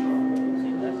pew,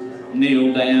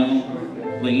 kneel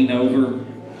down, lean over,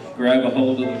 grab a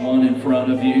hold of the one in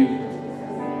front of you.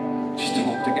 Just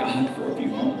talk to God for a few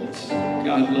moments.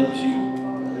 God loves you.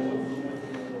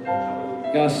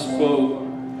 God spoke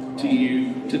to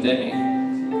you today.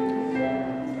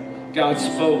 God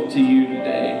spoke to you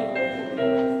today.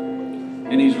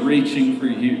 And He's reaching for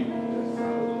you.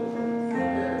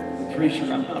 Preacher,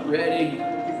 I'm not ready.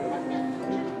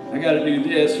 I got to do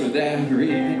this or that. Or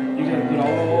you got to put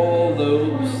all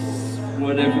those,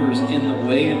 whatever is in the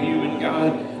way of you and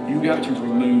God, you got to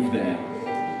remove that.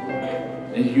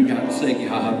 And you got to say,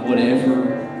 God,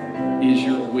 whatever is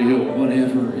your will,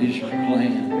 whatever is your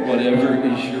plan, whatever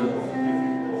is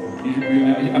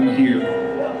I'm here.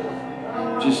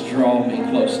 Just draw me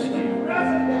close to you.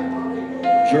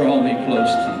 Draw me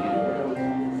close to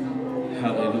you.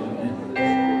 Hallelujah.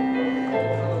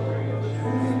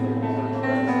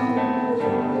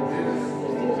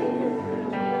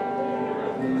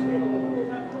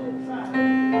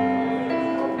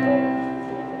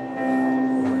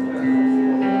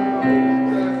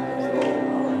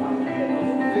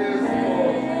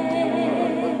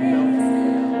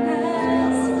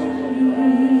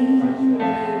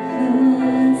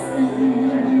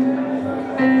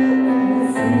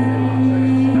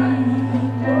 Thank you.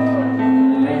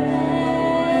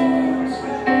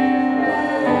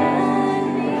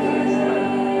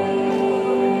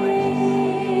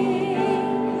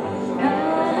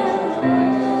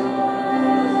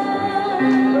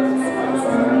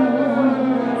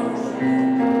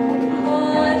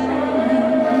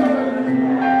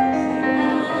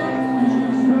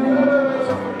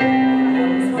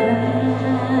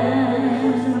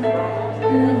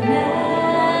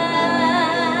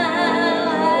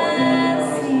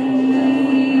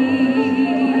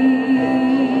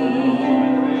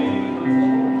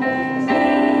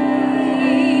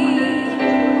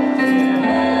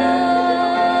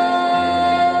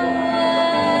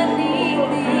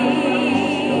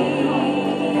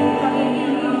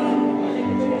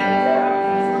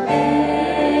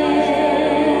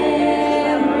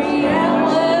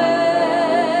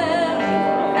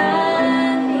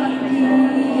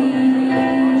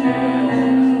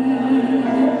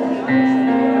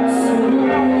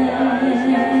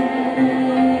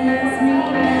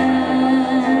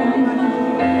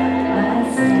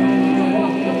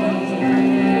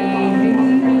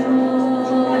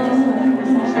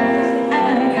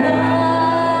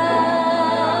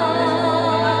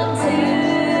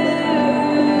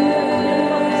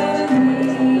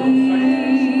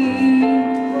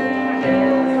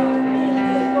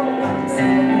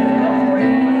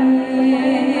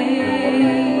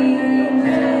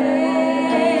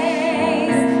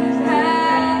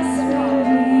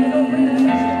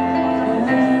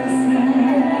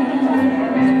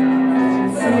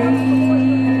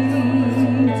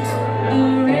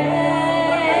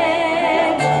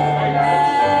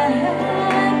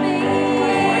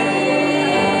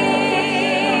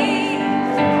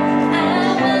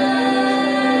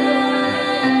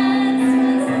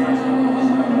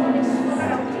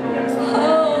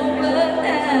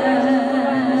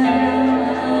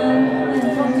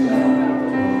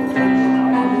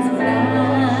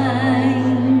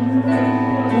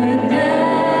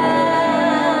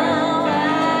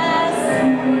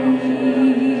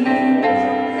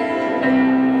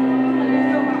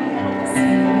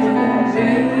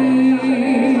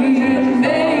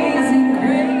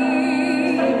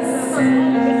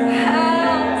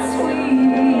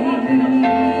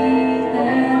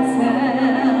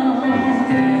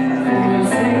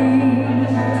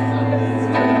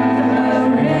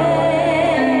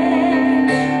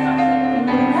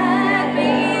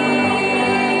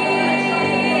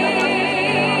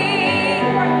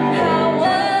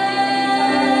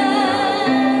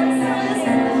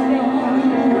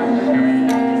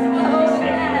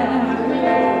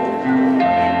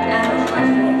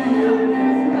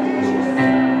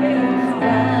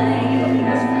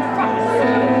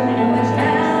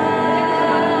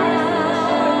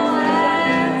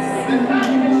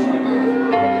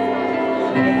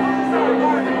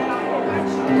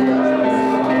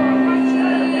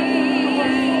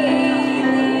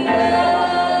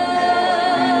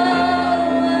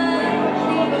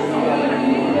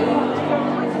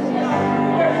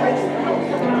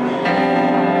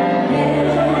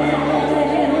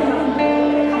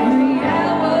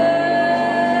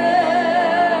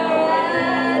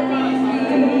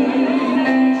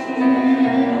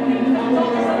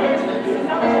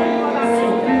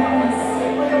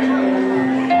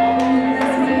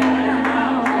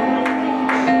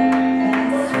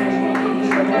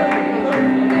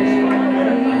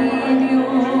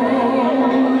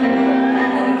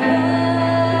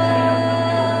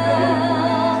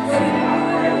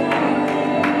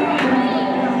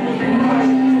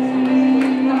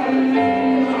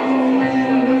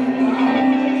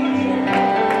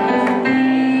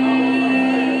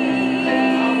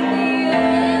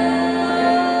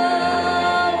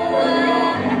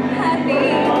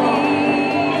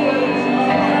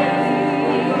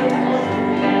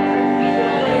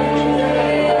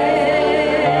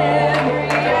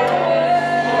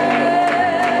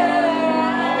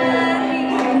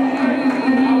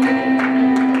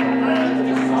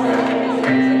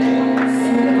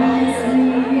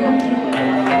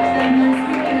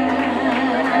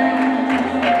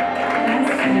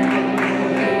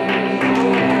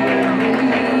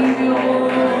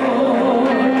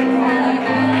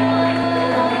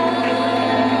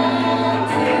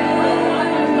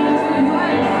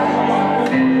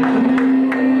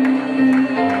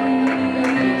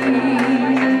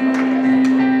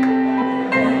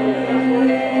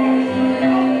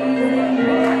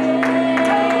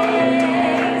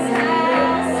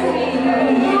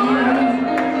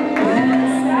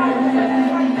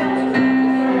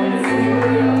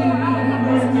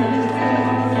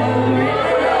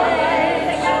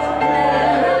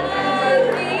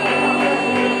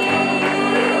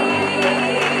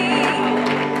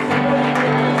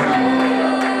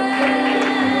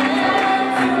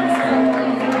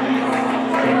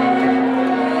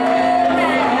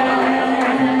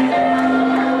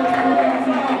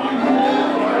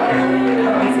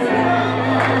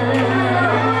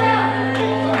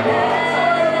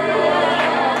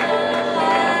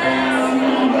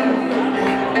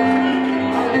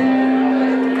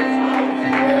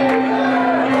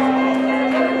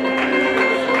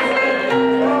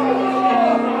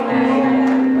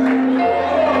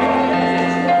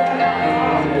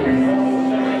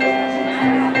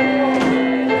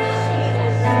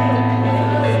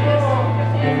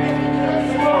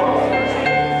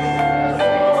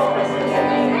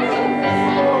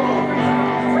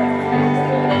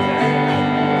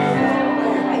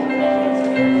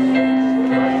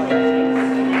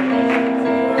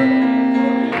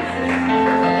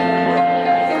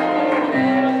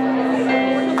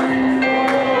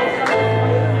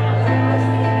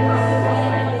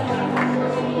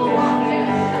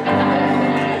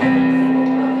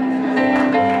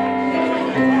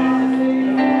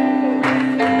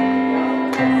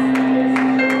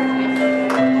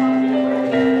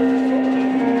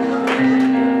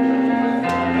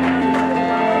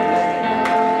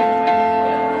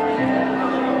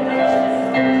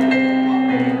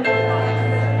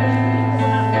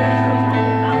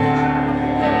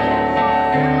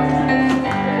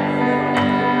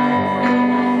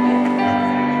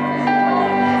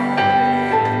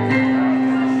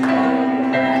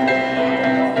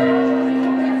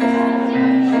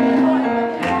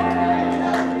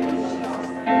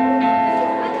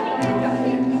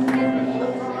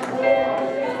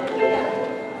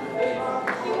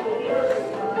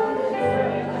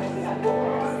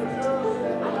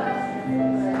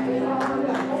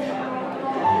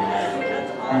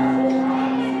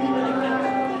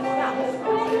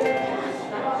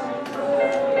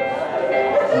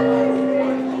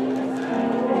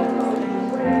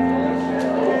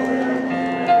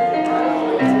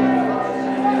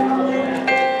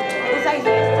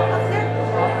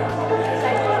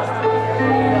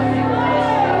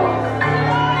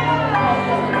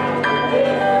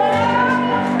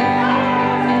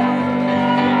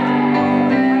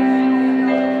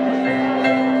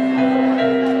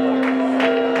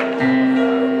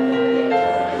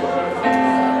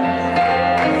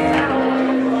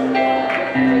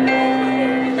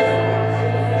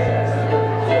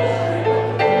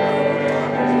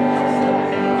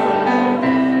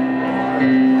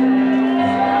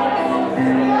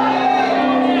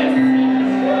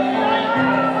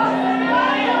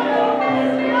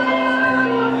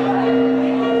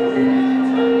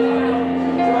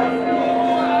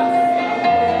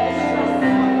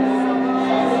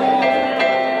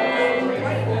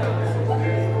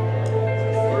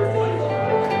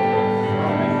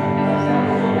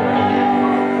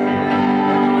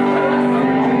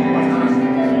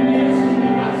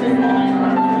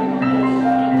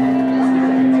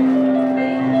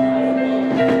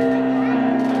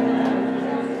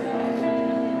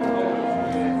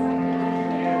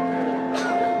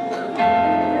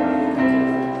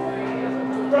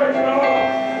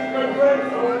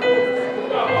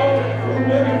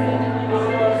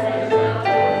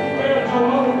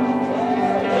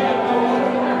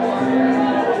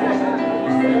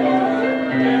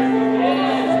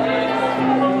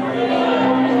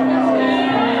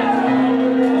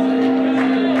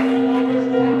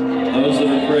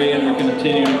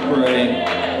 pray.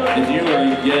 If you are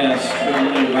a guest, we're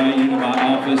going to invite you to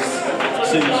my office. As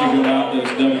soon as you go out those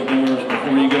double doors,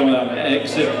 before you go out the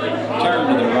exit, turn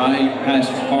to the right.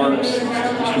 Pastor Parks,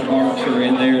 Mr. Parks are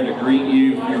in there to greet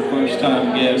you. If you're a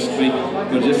first-time guest, we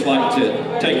would just like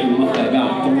to take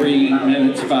about 3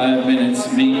 minutes, 5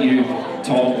 minutes, meet you,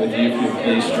 talk with you. If you'll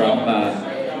please drop by.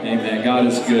 Amen. God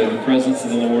is good. The presence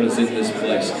of the Lord is in this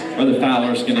place. Brother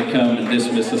Fowler is going to come and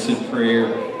dismiss us in prayer.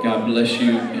 God bless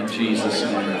you in Jesus'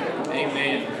 name.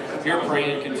 Amen. If you're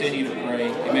praying, continue to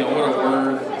pray. Amen. What a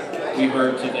word we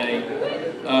heard today.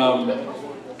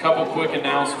 A couple quick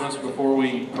announcements before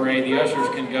we pray. The ushers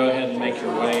can go ahead and make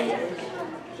your way.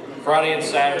 Friday and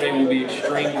Saturday will be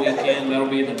Extreme Weekend. That'll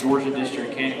be at the Georgia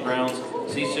District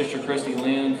Campgrounds. See Sister Christy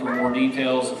Lynn for more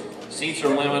details. Seats are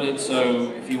limited,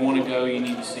 so if you want to go, you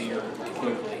need to see her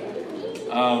quickly.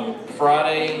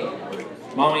 Friday,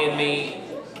 Mommy and Me,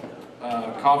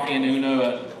 coffee and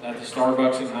Uno at the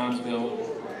Starbucks in Hinesville.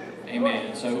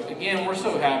 Amen. So again, we're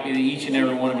so happy that each and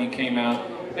every one of you came out.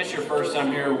 If it's your first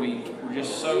time here, we're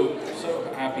just so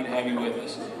happy to have you with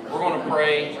us. We're going to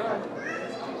pray,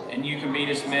 and you can be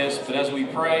dismissed. But as we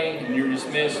pray and you're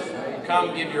dismissed,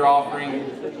 come give your offering,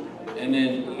 and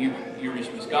then you're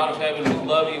dismissed. God of heaven, we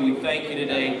love you. We thank you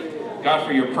today, God,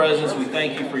 for your presence. We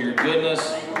thank you for your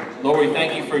goodness. Lord, we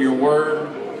thank you for your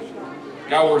word.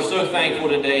 God, we're so thankful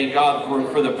today, God,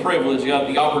 for the privilege, God,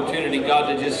 the opportunity,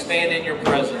 God, to just stand in your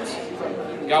presence.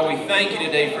 God, we thank you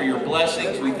today for your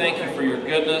blessings. We thank you for your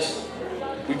goodness.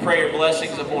 We pray your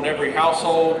blessings upon every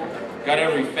household, God,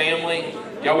 every family.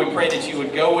 God, we pray that you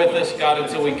would go with us, God,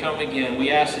 until we come again. We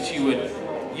ask that you would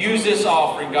use this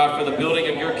offering, God, for the building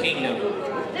of your kingdom.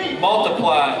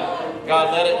 Multiply,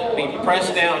 God, let it be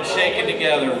pressed down, shaken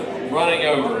together, running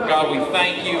over. God, we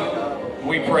thank you.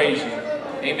 We praise you.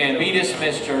 Amen. Be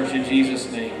dismissed, church, in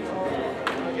Jesus' name.